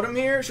on a Rotom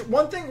here.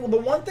 The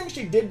one thing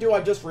she did do, I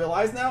just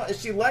realized now,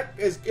 is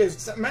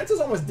Menta's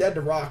almost dead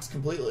to rocks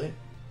completely.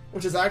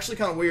 Which is actually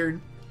kind of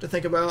weird to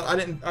think about. I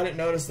didn't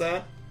notice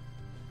that.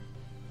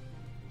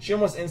 She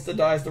almost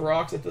insta-dies the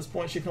rocks at this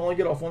point. She can only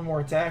get off 1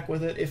 more attack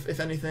with it, if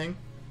anything.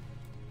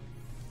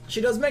 She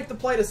does make the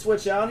play to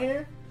switch out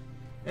here.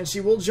 And she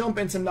will jump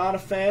into Not a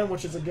Fan,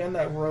 which is again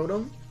that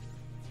Rotom.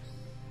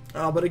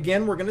 But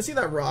again, we're going to see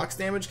that rocks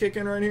damage kick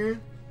in right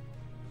here.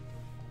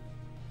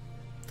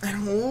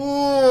 And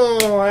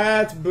oh,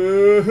 that's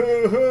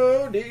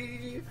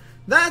booty.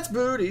 That's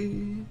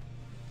booty.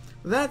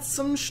 That's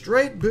some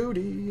straight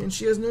booty. And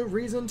she has no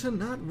reason to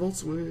not Volt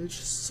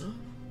Switch. So...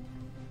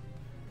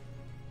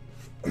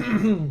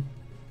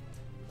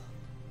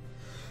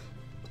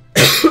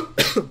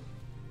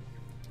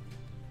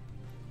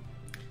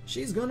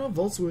 she's gonna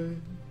Volt Switch.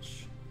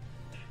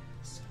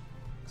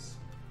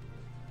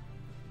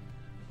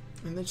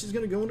 And then she's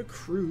gonna go into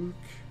Krook.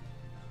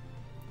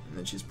 And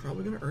then she's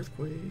probably gonna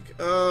Earthquake.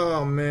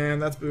 Oh man,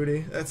 that's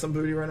booty. That's some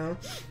booty right now.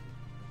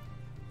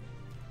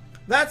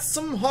 That's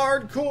some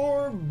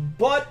hardcore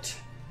butt.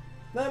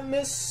 That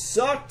miss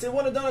sucked. It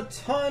would have done a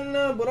ton,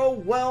 but oh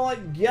well, I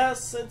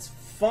guess it's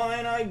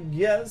fine, I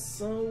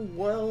guess. Oh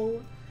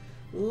well.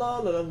 La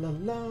la la la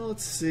la.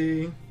 Let's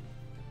see.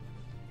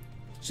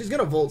 She's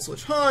gonna Volt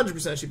Switch.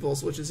 100% she Volt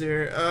Switches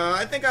here.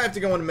 I think I have to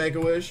go into Make a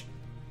Wish.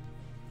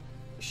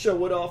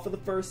 Show it off for the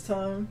first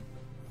time.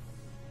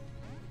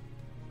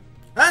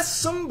 That's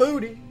some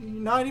booty.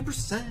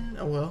 90%.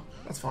 Oh well,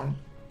 that's fine.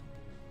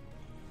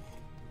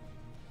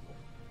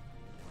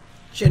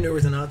 She had no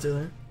reason not to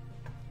there.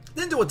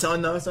 Didn't do a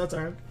ton though, so that's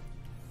alright.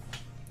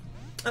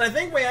 And I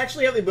think we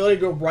actually have the ability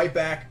to go right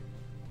back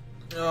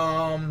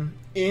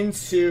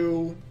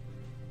into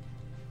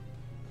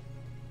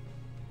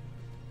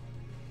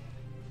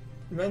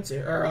events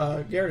here,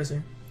 or Gyarados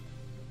here.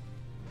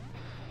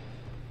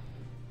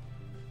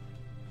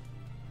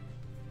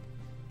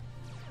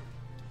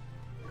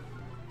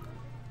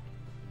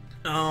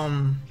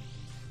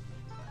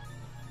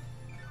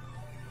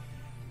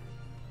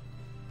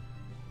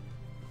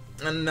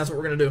 And that's what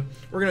we're gonna do.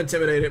 We're gonna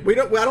intimidate it.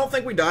 I don't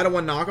think we die to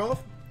 1 knockoff,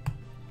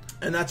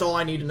 and that's all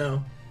I need to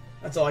know.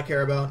 That's all I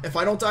care about. If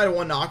I don't die to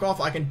 1 knockoff,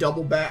 I can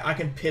double back. I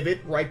can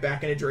pivot right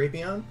back into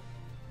Drapion,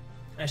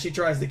 and she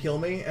tries to kill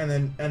me, and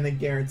then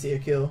guarantee a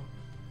kill.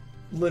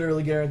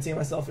 Literally guarantee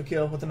myself a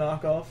kill with the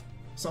knockoff.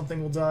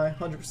 Something will die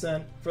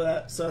 100% for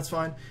that, so that's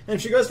fine. And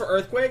if she goes for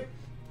Earthquake,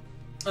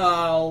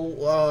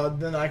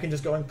 then I can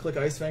just go and click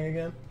Ice Fang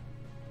again,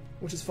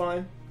 which is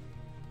fine.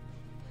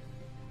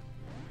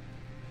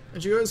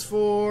 And she goes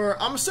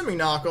for, I'm assuming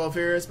knockoff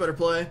here. It's better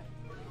play.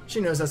 She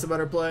knows that's a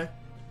better play.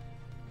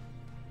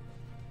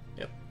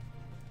 Yep.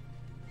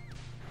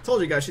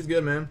 Told you guys, she's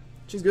good, man.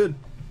 She's good.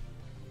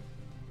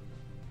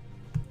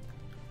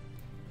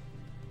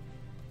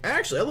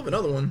 Actually, I live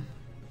another one.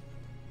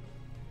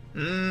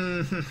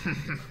 I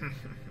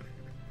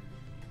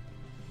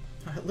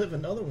live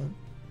another one.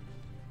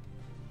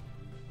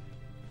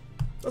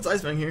 Let's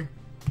Ice Fang here.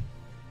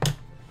 Do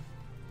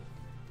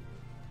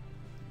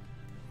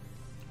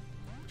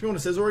you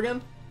want a Scizor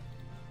again?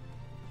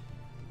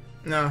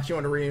 No, she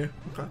wanted to Ryu.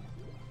 Okay.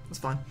 That's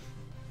fine.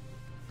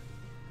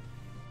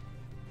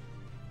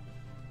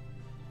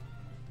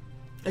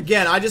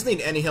 Again, I just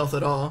need any health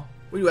at all.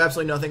 We do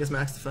absolutely nothing as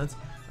max defense.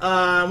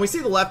 We see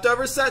the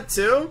leftover set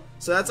too,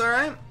 so that's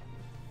alright.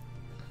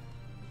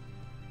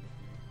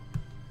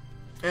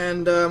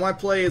 And my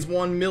play is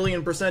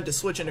 1,000,000% to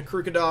switch into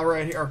Krookodile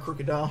right here. Or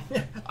Krookodile.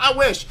 I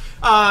wish!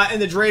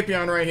 And the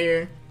Drapion right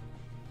here.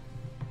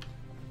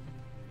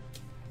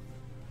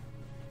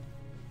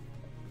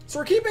 So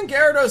we're keeping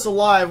Gyarados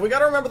alive. We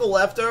gotta remember the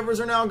leftovers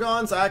are now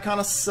gone, so that kind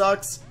of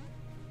sucks.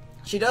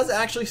 She does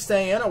actually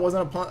stay in. I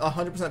wasn't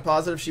 100%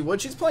 positive she would.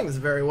 She's playing this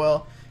very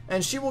well.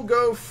 And she will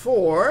go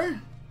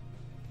for...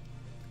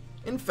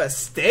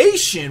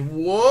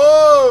 Infestation!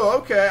 Whoa!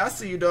 Okay, I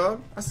see you,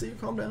 dog. I see you.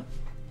 Calm down.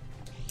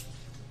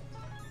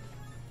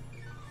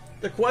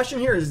 The question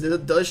here is,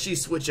 does she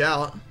switch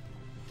out?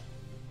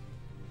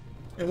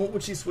 And what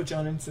would she switch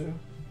out into?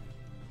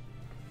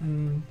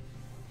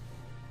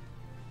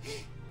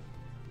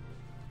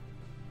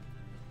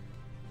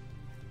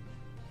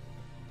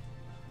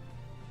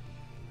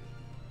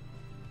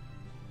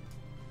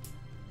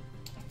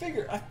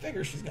 I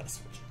figure she's gonna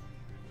switch.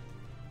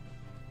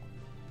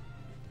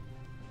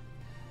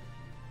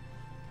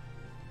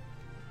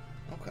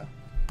 Okay.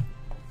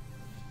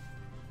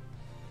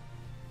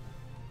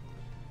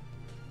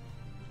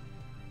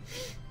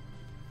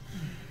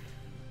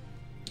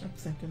 I'm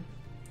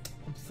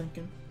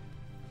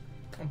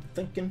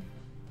thinking.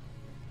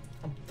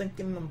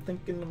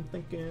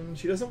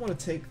 She doesn't want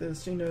to take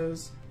this. She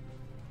knows.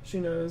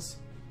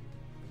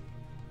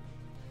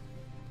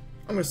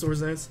 I'm gonna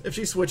Swords Dance. If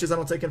she switches, I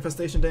don't take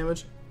infestation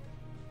damage.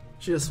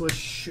 She just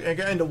switch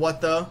into what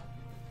though?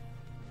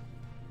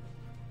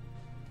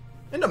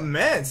 Into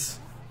Meds.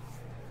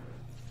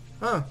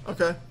 Huh?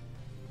 Okay.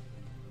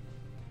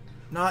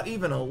 Not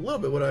even a little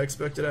bit what I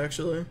expected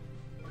actually.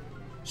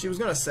 She was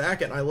gonna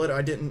sack it, and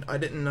I didn't.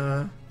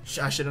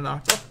 I should have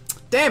knocked up.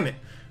 Damn it.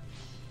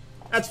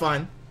 That's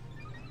fine.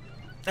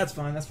 That's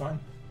fine.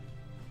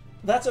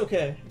 That's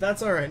okay.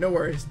 That's alright. No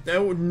worries.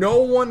 No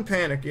one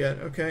panic yet,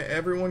 okay?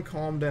 Everyone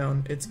calm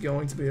down. It's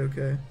going to be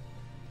okay.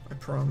 I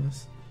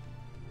promise.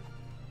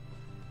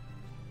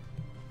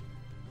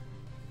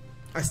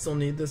 I still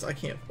need this. I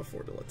can't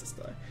afford to let this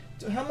die.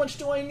 So how much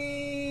do I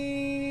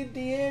need?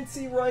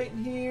 Diancie right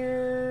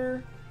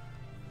here.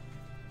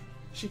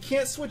 She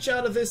can't switch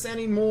out of this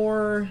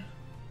anymore.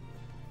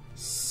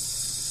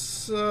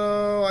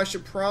 So I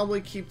should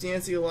probably keep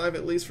Diancie alive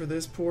at least for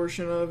this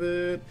portion of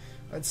it.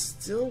 I'd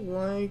still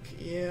like,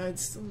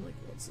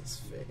 what's his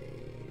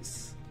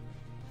face?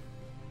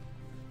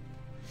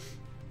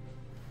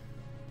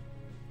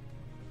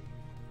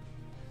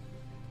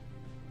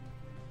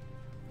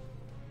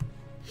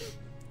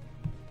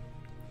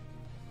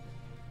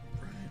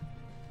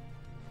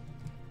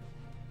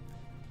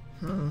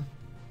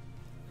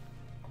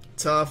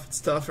 Tough. It's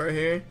tough right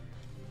here.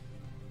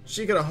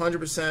 She could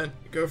 100%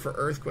 go for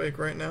Earthquake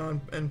right now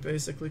and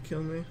basically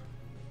kill me.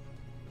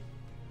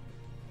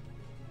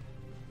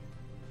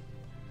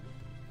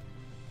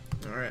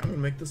 Alright, I'm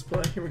gonna make this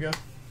play. Here we go.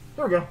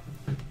 There we go.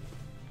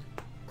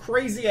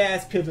 Crazy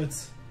ass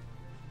pivots.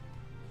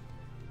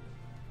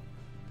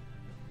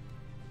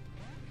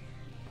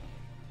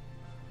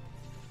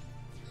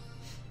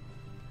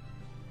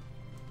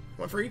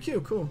 Went for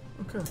EQ, cool.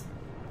 Okay.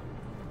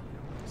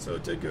 So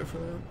it did go for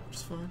that, which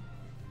is fine.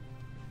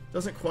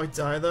 Doesn't quite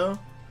die though.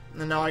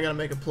 And now I gotta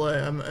make a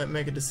play.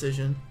 Make a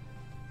decision.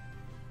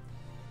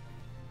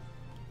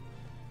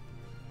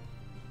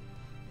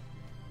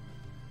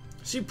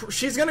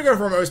 She's gonna go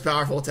for her most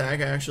powerful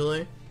attack,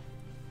 actually.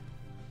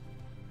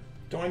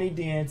 Do I need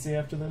Diancie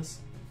after this?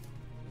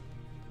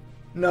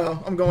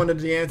 No, I'm going to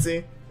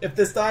Diancie. If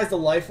this dies the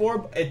Life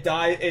Orb,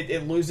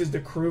 it loses the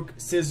Krook,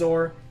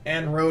 Scizor,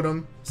 and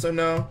Rotom. So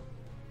no.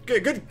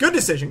 Good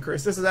decision,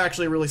 Chris. This is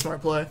actually a really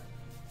smart play.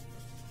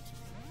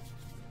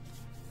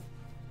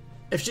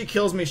 If she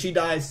kills me, she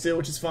dies too,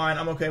 which is fine.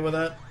 I'm okay with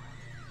that.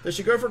 Does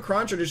she go for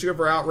Crunch or does she go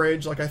for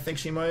Outrage like I think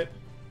she might?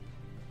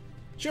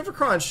 She went for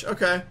Crunch.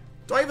 Okay.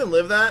 Do I even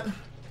live that?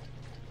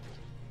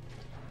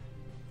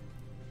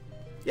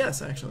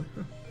 Yes, actually.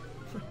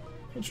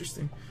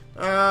 Interesting.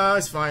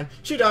 It's fine.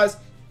 She does.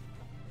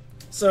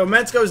 So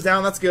Mets goes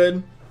down. That's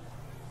good.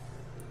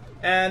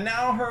 And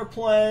now her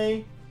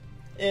play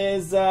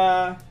is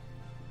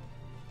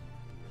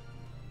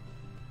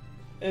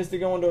is to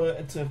go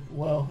into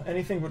well,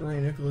 anything but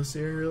Nicholas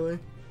here, really.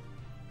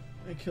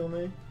 They kill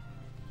me.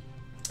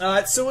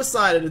 It's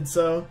suicided,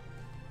 so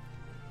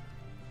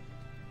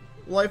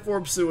Life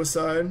Orb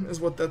suicide is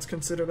what that's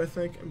considered, I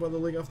think. And by the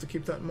league, I have to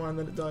keep that in mind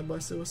that it died by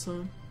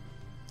suicide.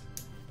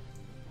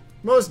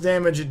 Most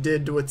damage it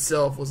did to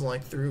itself was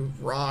like through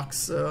rocks,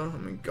 so I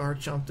mean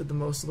Garchomp did the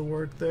most of the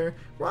work there.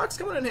 Rocks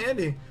coming in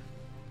handy.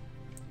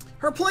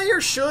 Her player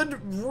should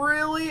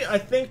really, I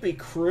think, be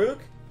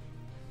Krook.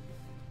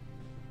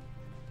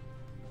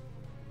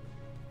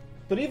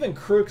 But even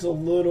Krook's a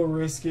little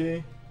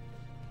risky.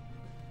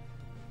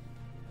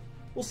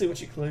 We'll see what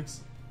she clicks.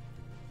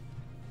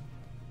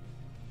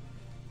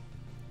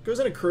 Goes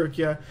into Krook,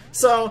 yeah.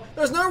 So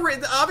there's no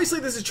reason.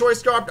 Obviously, this is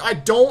choice dropped. I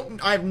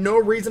have no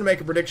reason to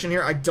make a prediction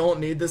here. I don't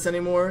need this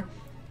anymore.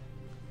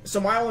 So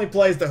my only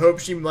play is to hope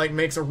she like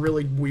makes a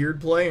really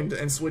weird play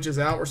and switches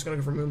out. We're just gonna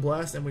go for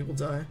Moonblast and we will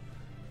die.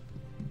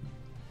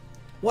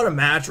 What a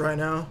match right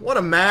now. What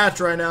a match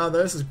right now.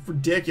 This is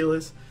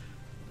ridiculous.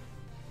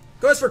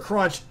 Goes for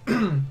Crunch.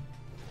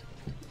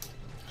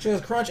 She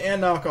has Crunch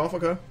and Knockoff.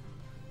 Okay.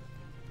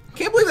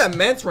 Can't believe that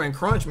Mence ran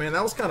Crunch, man.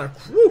 That was kind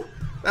of. Whew.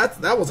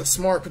 That was a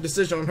smart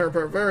decision on her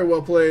part. Very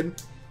well played.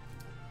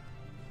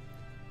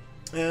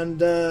 And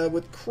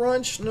with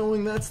Crunch,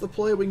 knowing that's the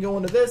play, we can go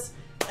into this.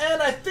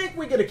 And I think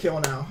we get a kill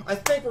now. I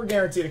think we're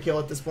guaranteed a kill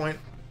at this point.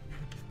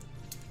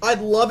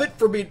 I'd love it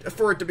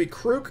for it to be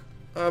Krook,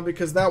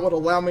 because that would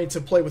allow me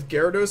to play with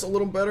Gyarados a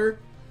little better.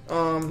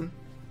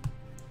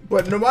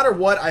 But no matter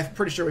what, I'm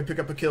pretty sure we pick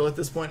up a kill at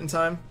this point in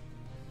time.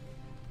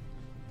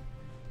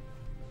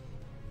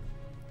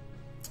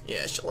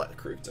 Yeah, she'll let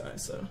Krook die,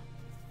 so.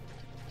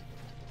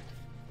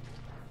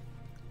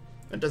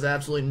 It does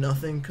absolutely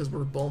nothing because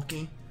we're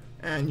bulky.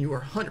 And you are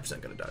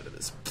 100% going to die to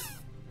this.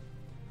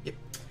 Yep.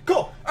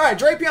 Cool. Alright,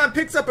 Drapion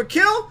picks up a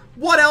kill.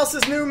 What else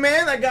is new,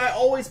 man? That guy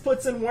always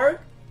puts in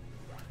work.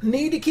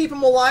 Need to keep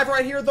him alive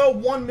right here, though,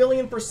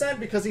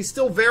 1,000,000%, because he's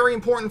still very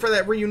important for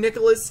that Ryu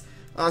Nicholas.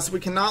 So we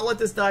cannot let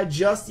this die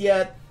just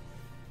yet.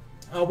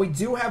 We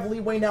do have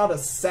leeway now to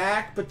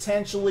sack,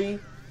 potentially,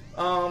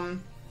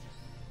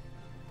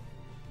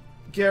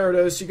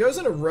 Gyarados. She goes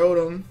into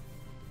Rotom.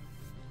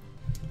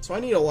 So I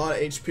need a lot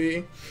of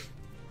HP.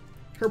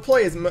 Her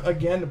play is,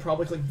 again, to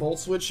probably click Volt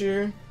Switch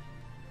here.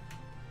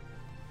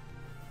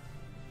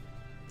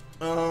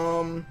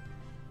 And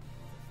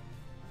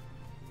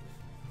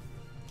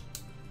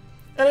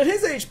at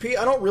his HP,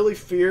 I don't really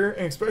fear,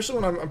 and especially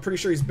when I'm pretty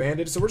sure he's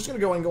bandaged. So we're just going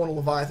to go and go into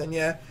Leviathan,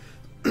 yeah.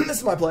 This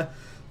is my play.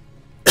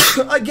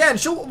 Again,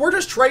 we're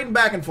just trading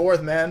back and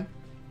forth, man.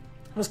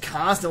 Just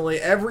constantly.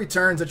 Every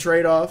turn's a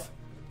trade-off.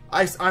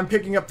 I'm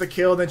picking up the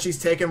kill, then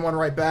she's taking one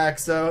right back.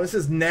 So this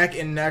is neck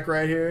and neck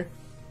right here.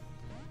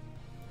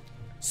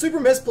 Super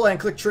misplay and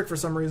click Trick for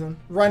some reason.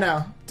 Right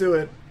now. Do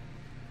it.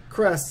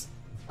 Cress,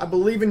 I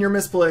believe in your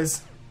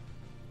misplays.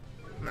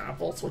 Nah,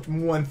 Volt Switch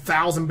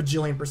 1,000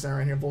 bajillion%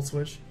 right here. Volt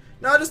Switch.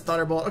 No, just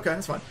Thunderbolt. Okay,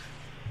 that's fine.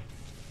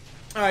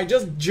 Alright,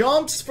 just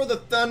jumps for the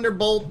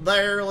Thunderbolt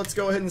there. Let's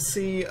go ahead and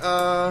see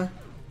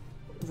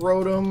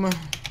Rotom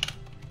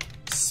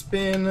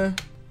spin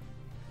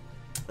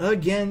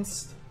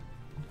against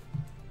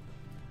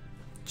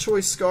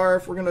Choice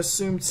Scarf. We're going to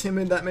assume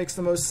Timid. That makes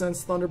the most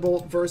sense.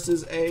 Thunderbolt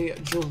versus a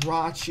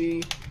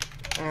Jirachi.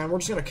 And we're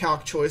just going to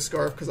calc Choice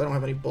Scarf because I don't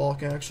have any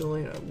bulk,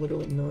 actually.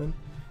 Literally none.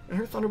 And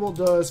her Thunderbolt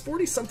does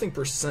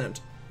 40-something%.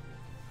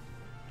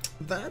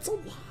 That's a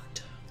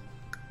lot.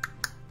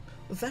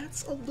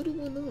 That's a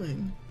little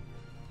annoying.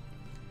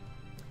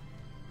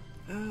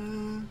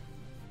 How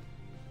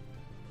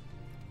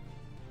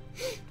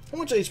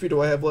much HP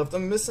do I have left?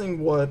 I'm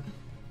missing what?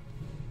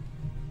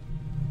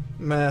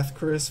 Math,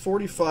 Chris.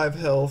 45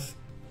 health.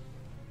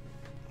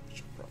 I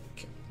should probably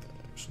count that,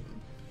 actually.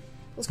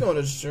 Let's go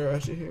into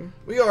Jirachi here.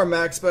 We are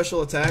max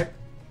special attack.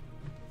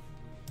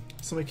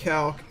 So we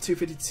calc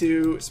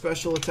 252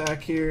 special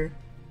attack here.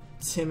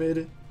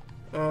 Timid.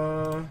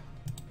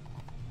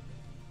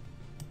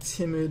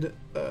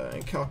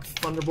 And calc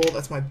Thunderbolt.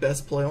 That's my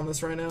best play on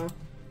this right now.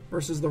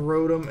 Versus the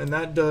Rotom. And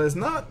that does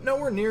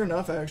nowhere near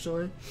enough,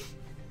 actually.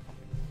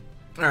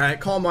 Alright,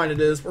 Calm Mind it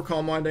is. We're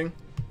Calm Minding.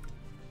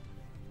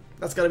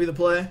 That's gotta be the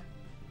play.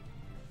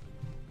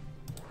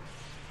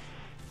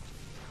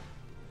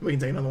 We can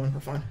take another one. We're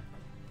fine.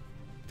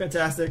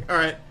 Fantastic.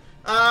 Alright.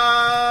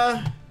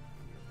 Huh.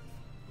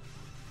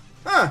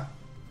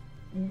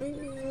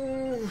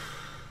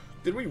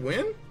 Did we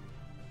win?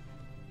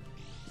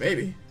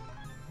 Maybe.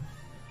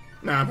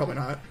 Nah, probably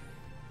not.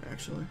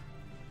 Actually.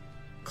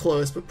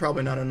 Close, but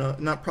probably not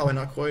enough. Probably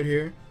not quite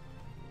here.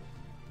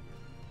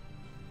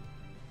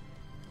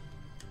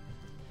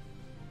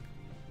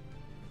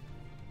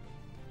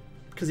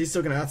 Because he's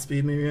still going to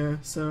outspeed me, yeah.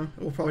 So,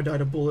 we'll probably die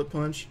to Bullet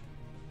Punch.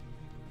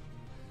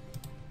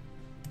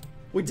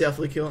 We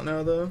definitely kill it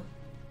now, though.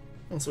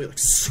 Unless we, like,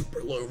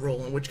 super low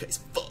roll, in which case,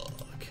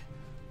 fuck.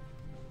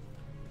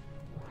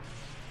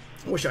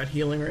 I wish I had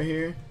healing right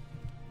here.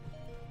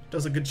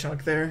 Does a good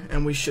chunk there,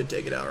 and we should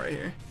take it out right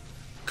here.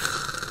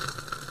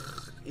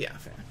 Yeah,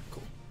 fair.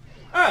 Cool.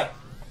 Alright.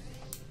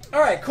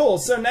 Alright, cool.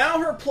 So now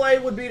her play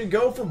would be to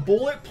go for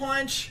Bullet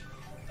Punch.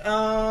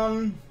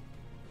 On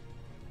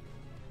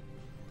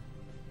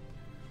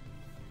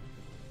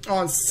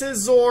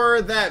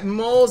Scizor, that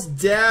most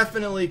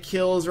definitely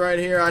kills right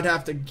here, I'd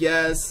have to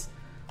guess.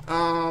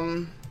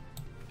 I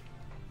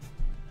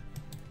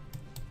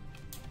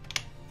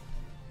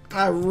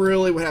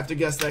really would have to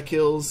guess that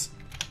kills.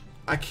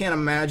 I can't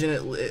imagine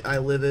it. I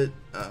live it.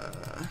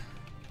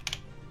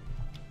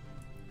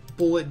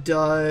 Bullet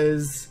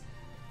does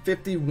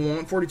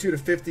 51, 42 to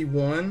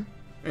 51.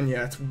 And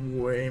yeah, it's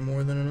way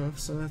more than enough,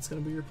 so that's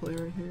going to be your play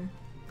right here.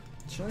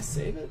 Should I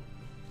save it?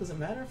 Does it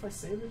matter if I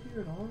save it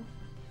here at all?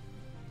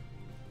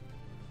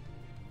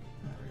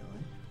 Not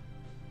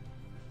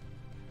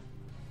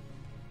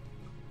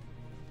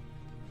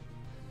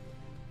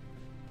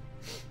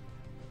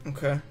really.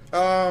 Okay.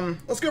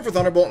 Let's go for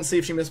Thunderbolt and see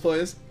if she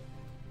misplays.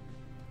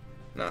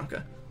 No,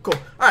 okay. Cool.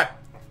 Alright.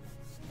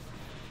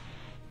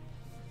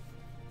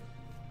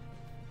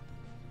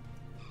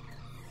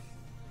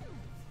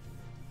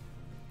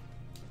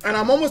 And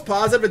I'm almost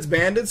positive it's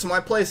banded, so I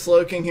play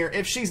Slowking here.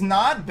 If she's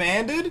not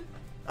banded,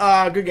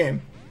 good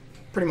game.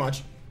 Pretty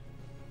much.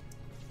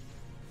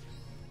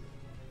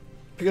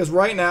 Because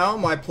right now,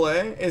 my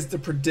play is to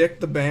predict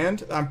the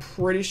band. I'm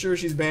pretty sure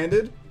she's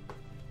banded.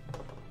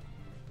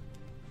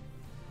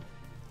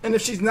 And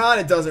if she's not,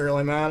 it doesn't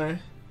really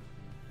matter.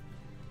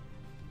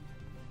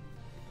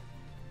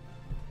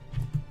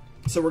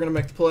 So we're gonna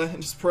make the play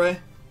and just pray.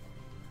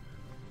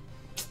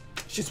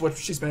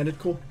 She's banded,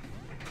 cool.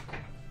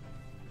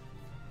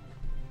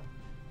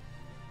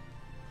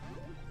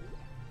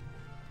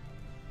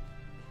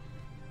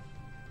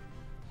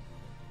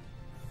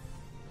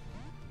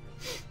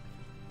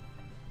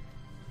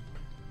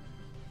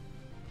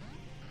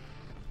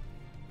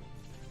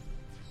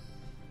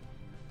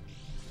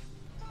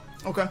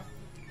 Okay.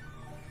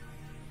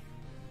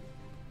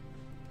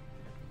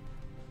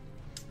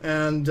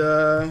 And,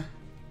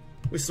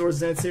 we Swords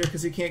Dance here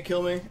because he can't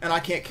kill me, and I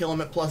can't kill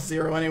him at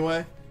 +0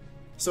 anyway.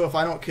 So if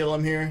I don't kill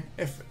him here,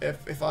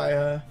 if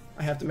I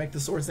have to make the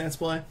Swords Dance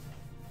play.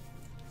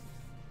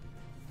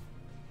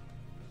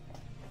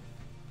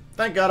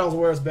 Thank God I was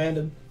aware it was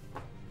banded.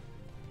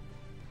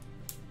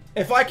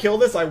 If I kill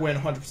this, I win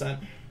 100%.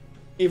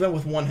 Even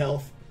with 1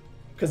 health.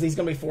 Because he's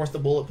going to be forced to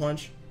Bullet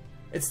Punch.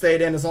 It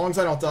stayed in. As long as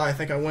I don't die, I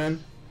think I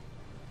win.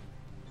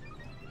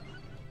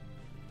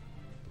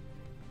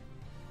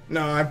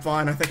 No, I'm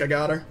fine. I think I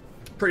got her.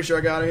 Pretty sure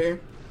I got her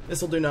here.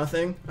 This will do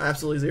nothing.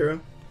 Absolutely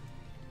 0.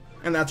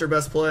 And that's her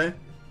best play.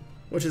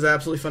 Which is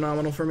absolutely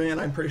phenomenal for me, and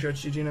I'm pretty sure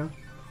it's GG now.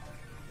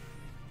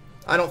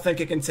 I don't think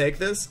it can take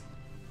this.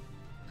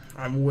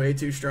 I'm way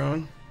too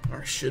strong.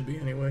 Or I should be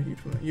anyway,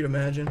 you'd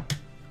imagine.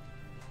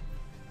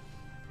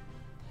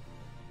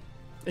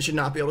 It should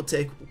not be able to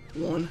take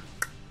 1.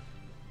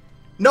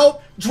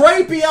 Nope,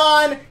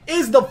 Drapion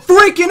is the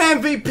freaking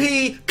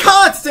MVP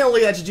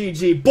constantly. That's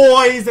GG.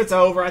 Boys, it's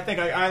over. I think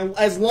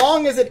as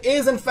long as it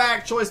is in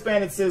fact Choice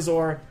Banded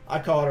Scizor, I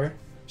caught her.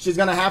 She's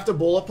going to have to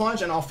Bullet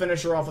Punch, and I'll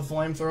finish her off with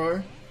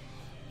Flamethrower.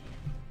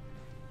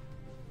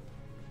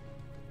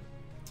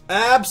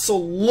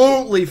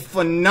 Absolutely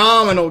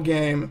phenomenal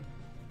game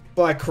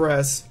by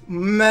Kres.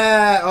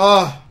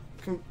 Oh,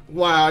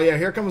 wow, yeah,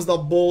 here comes the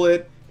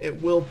bullet. It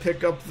will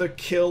pick up the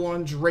kill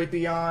on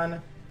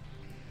Drapion.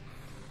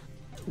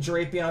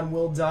 Drapion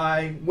will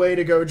die. Way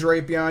to go,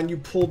 Drapion. You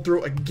pulled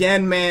through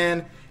again,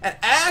 man. And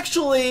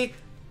actually,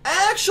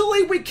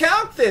 we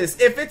count this.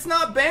 If it's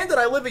not banded,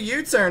 I live a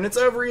U-turn. It's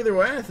over either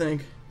way, I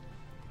think.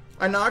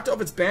 I knocked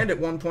off its band at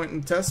one point in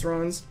the test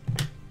runs.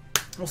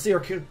 We'll see her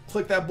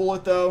click that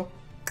bullet, though.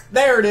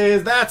 There it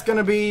is. That's going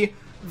to be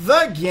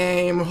the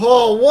game.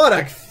 Oh, what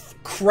a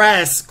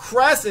Kres.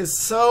 Kres is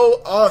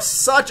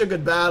such a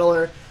good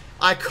battler.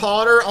 I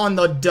caught her on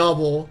the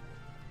double.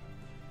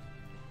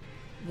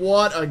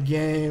 What a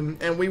game.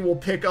 And we will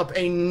pick up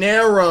a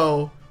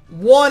narrow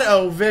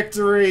 1-0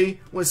 victory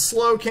with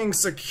Slowking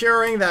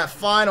securing that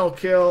final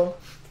kill.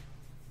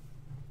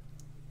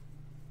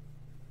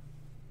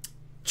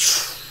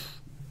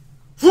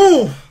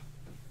 Whew.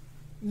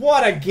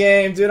 What a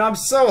game, dude. I'm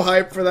so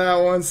hyped for that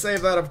one.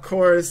 Save that, of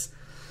course.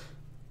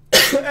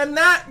 And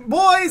that,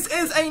 boys,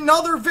 is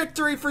another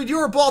victory for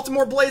your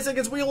Baltimore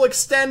Blazikens. We will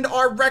extend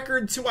our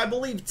record to, I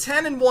believe,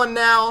 10-1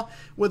 now,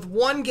 with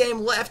 1 game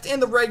left in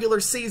the regular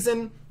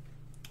season.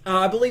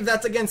 I believe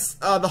that's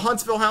against the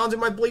Huntsville Hounds,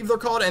 I believe they're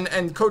called,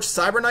 and Coach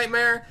Cyber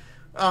Nightmare.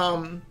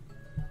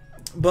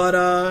 But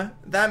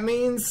that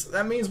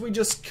means we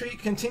just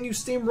continue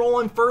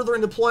steamrolling further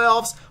into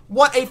playoffs.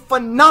 What a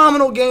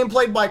phenomenal game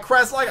played by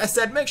Kres. Like I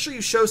said, make sure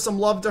you show some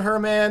love to her,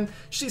 man.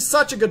 She's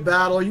such a good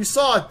battler. You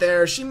saw it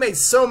there. She made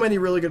so many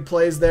really good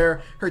plays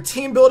there. Her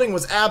team building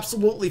was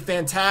absolutely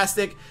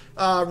fantastic.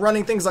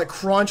 Running things like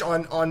Crunch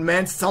on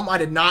Mence, something I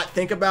did not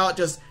think about,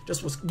 just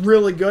was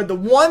really good. The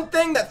one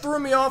thing that threw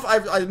me off,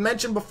 I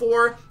mentioned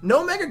before,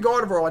 no Mega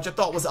Gard overall, which I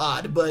thought was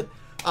odd, but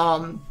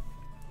I'm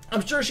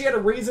sure she had a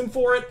reason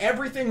for it.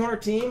 Everything on her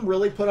team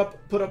really put up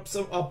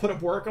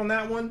work on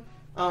that one.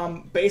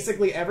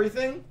 Basically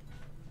everything.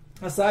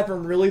 aside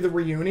from really the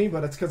Reuni,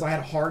 but it's because I had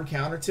a hard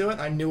counter to it.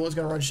 I knew it was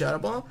going to run Shadow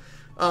Ball.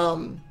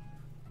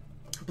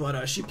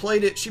 But she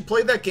played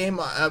that game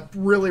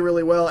really,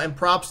 really well, and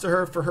props to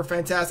her for her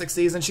fantastic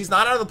season. She's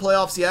not out of the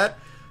playoffs yet,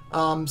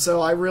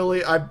 so I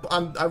really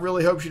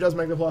hope she does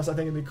make the playoffs. I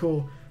think it'd be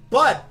cool.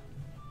 But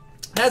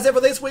that's it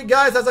for this week,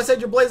 guys. As I said,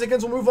 your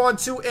Blazikens will move on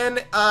to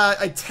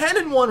a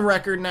 10-1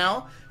 record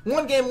now.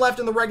 1 game left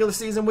in the regular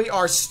season. We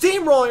are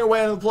steamrolling our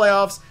way into the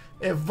playoffs.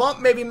 If Vump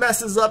maybe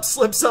messes up,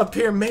 slips up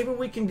here, maybe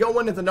we can go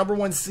into the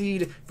 #1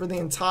 seed for the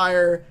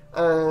entire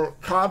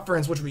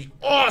conference, which would be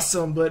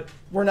awesome, but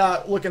we're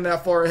not looking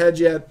that far ahead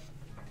yet.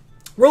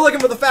 We're looking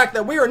for the fact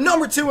that we are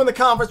 #2 in the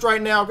conference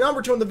right now,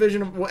 #2 in the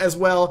division as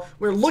well.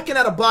 We're looking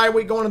at a bye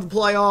week going into the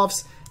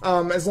playoffs.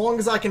 As long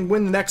as I can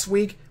win the next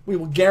week, we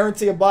will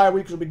guarantee a bye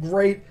week, which will be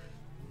great,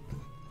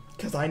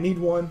 because I need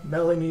one.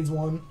 Melly needs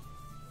one.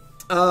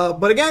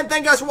 But again,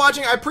 thank you guys for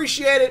watching. I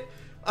appreciate it.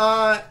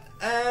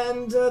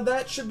 And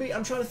that should be,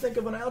 I'm trying to think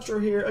of an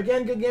outro here.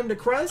 Again, good game to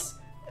Kres.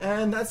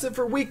 And that's it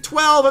for week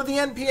 12 of the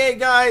NPA,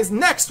 guys.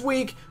 Next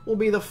week will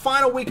be the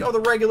final week of the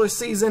regular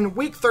season.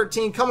 Week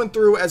 13 coming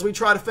through as we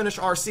try to finish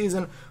our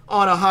season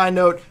on a high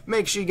note.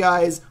 Make sure you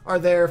guys are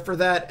there for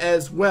that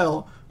as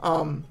well.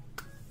 And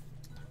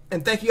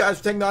thank you guys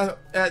for taking the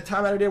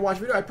time out of your day to watch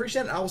the video. I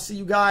appreciate it. I will see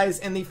you guys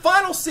in the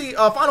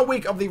final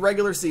week of the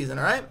regular season,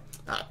 all right?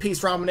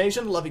 Peace,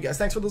 Nation. Love you guys.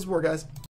 Thanks for the support, guys.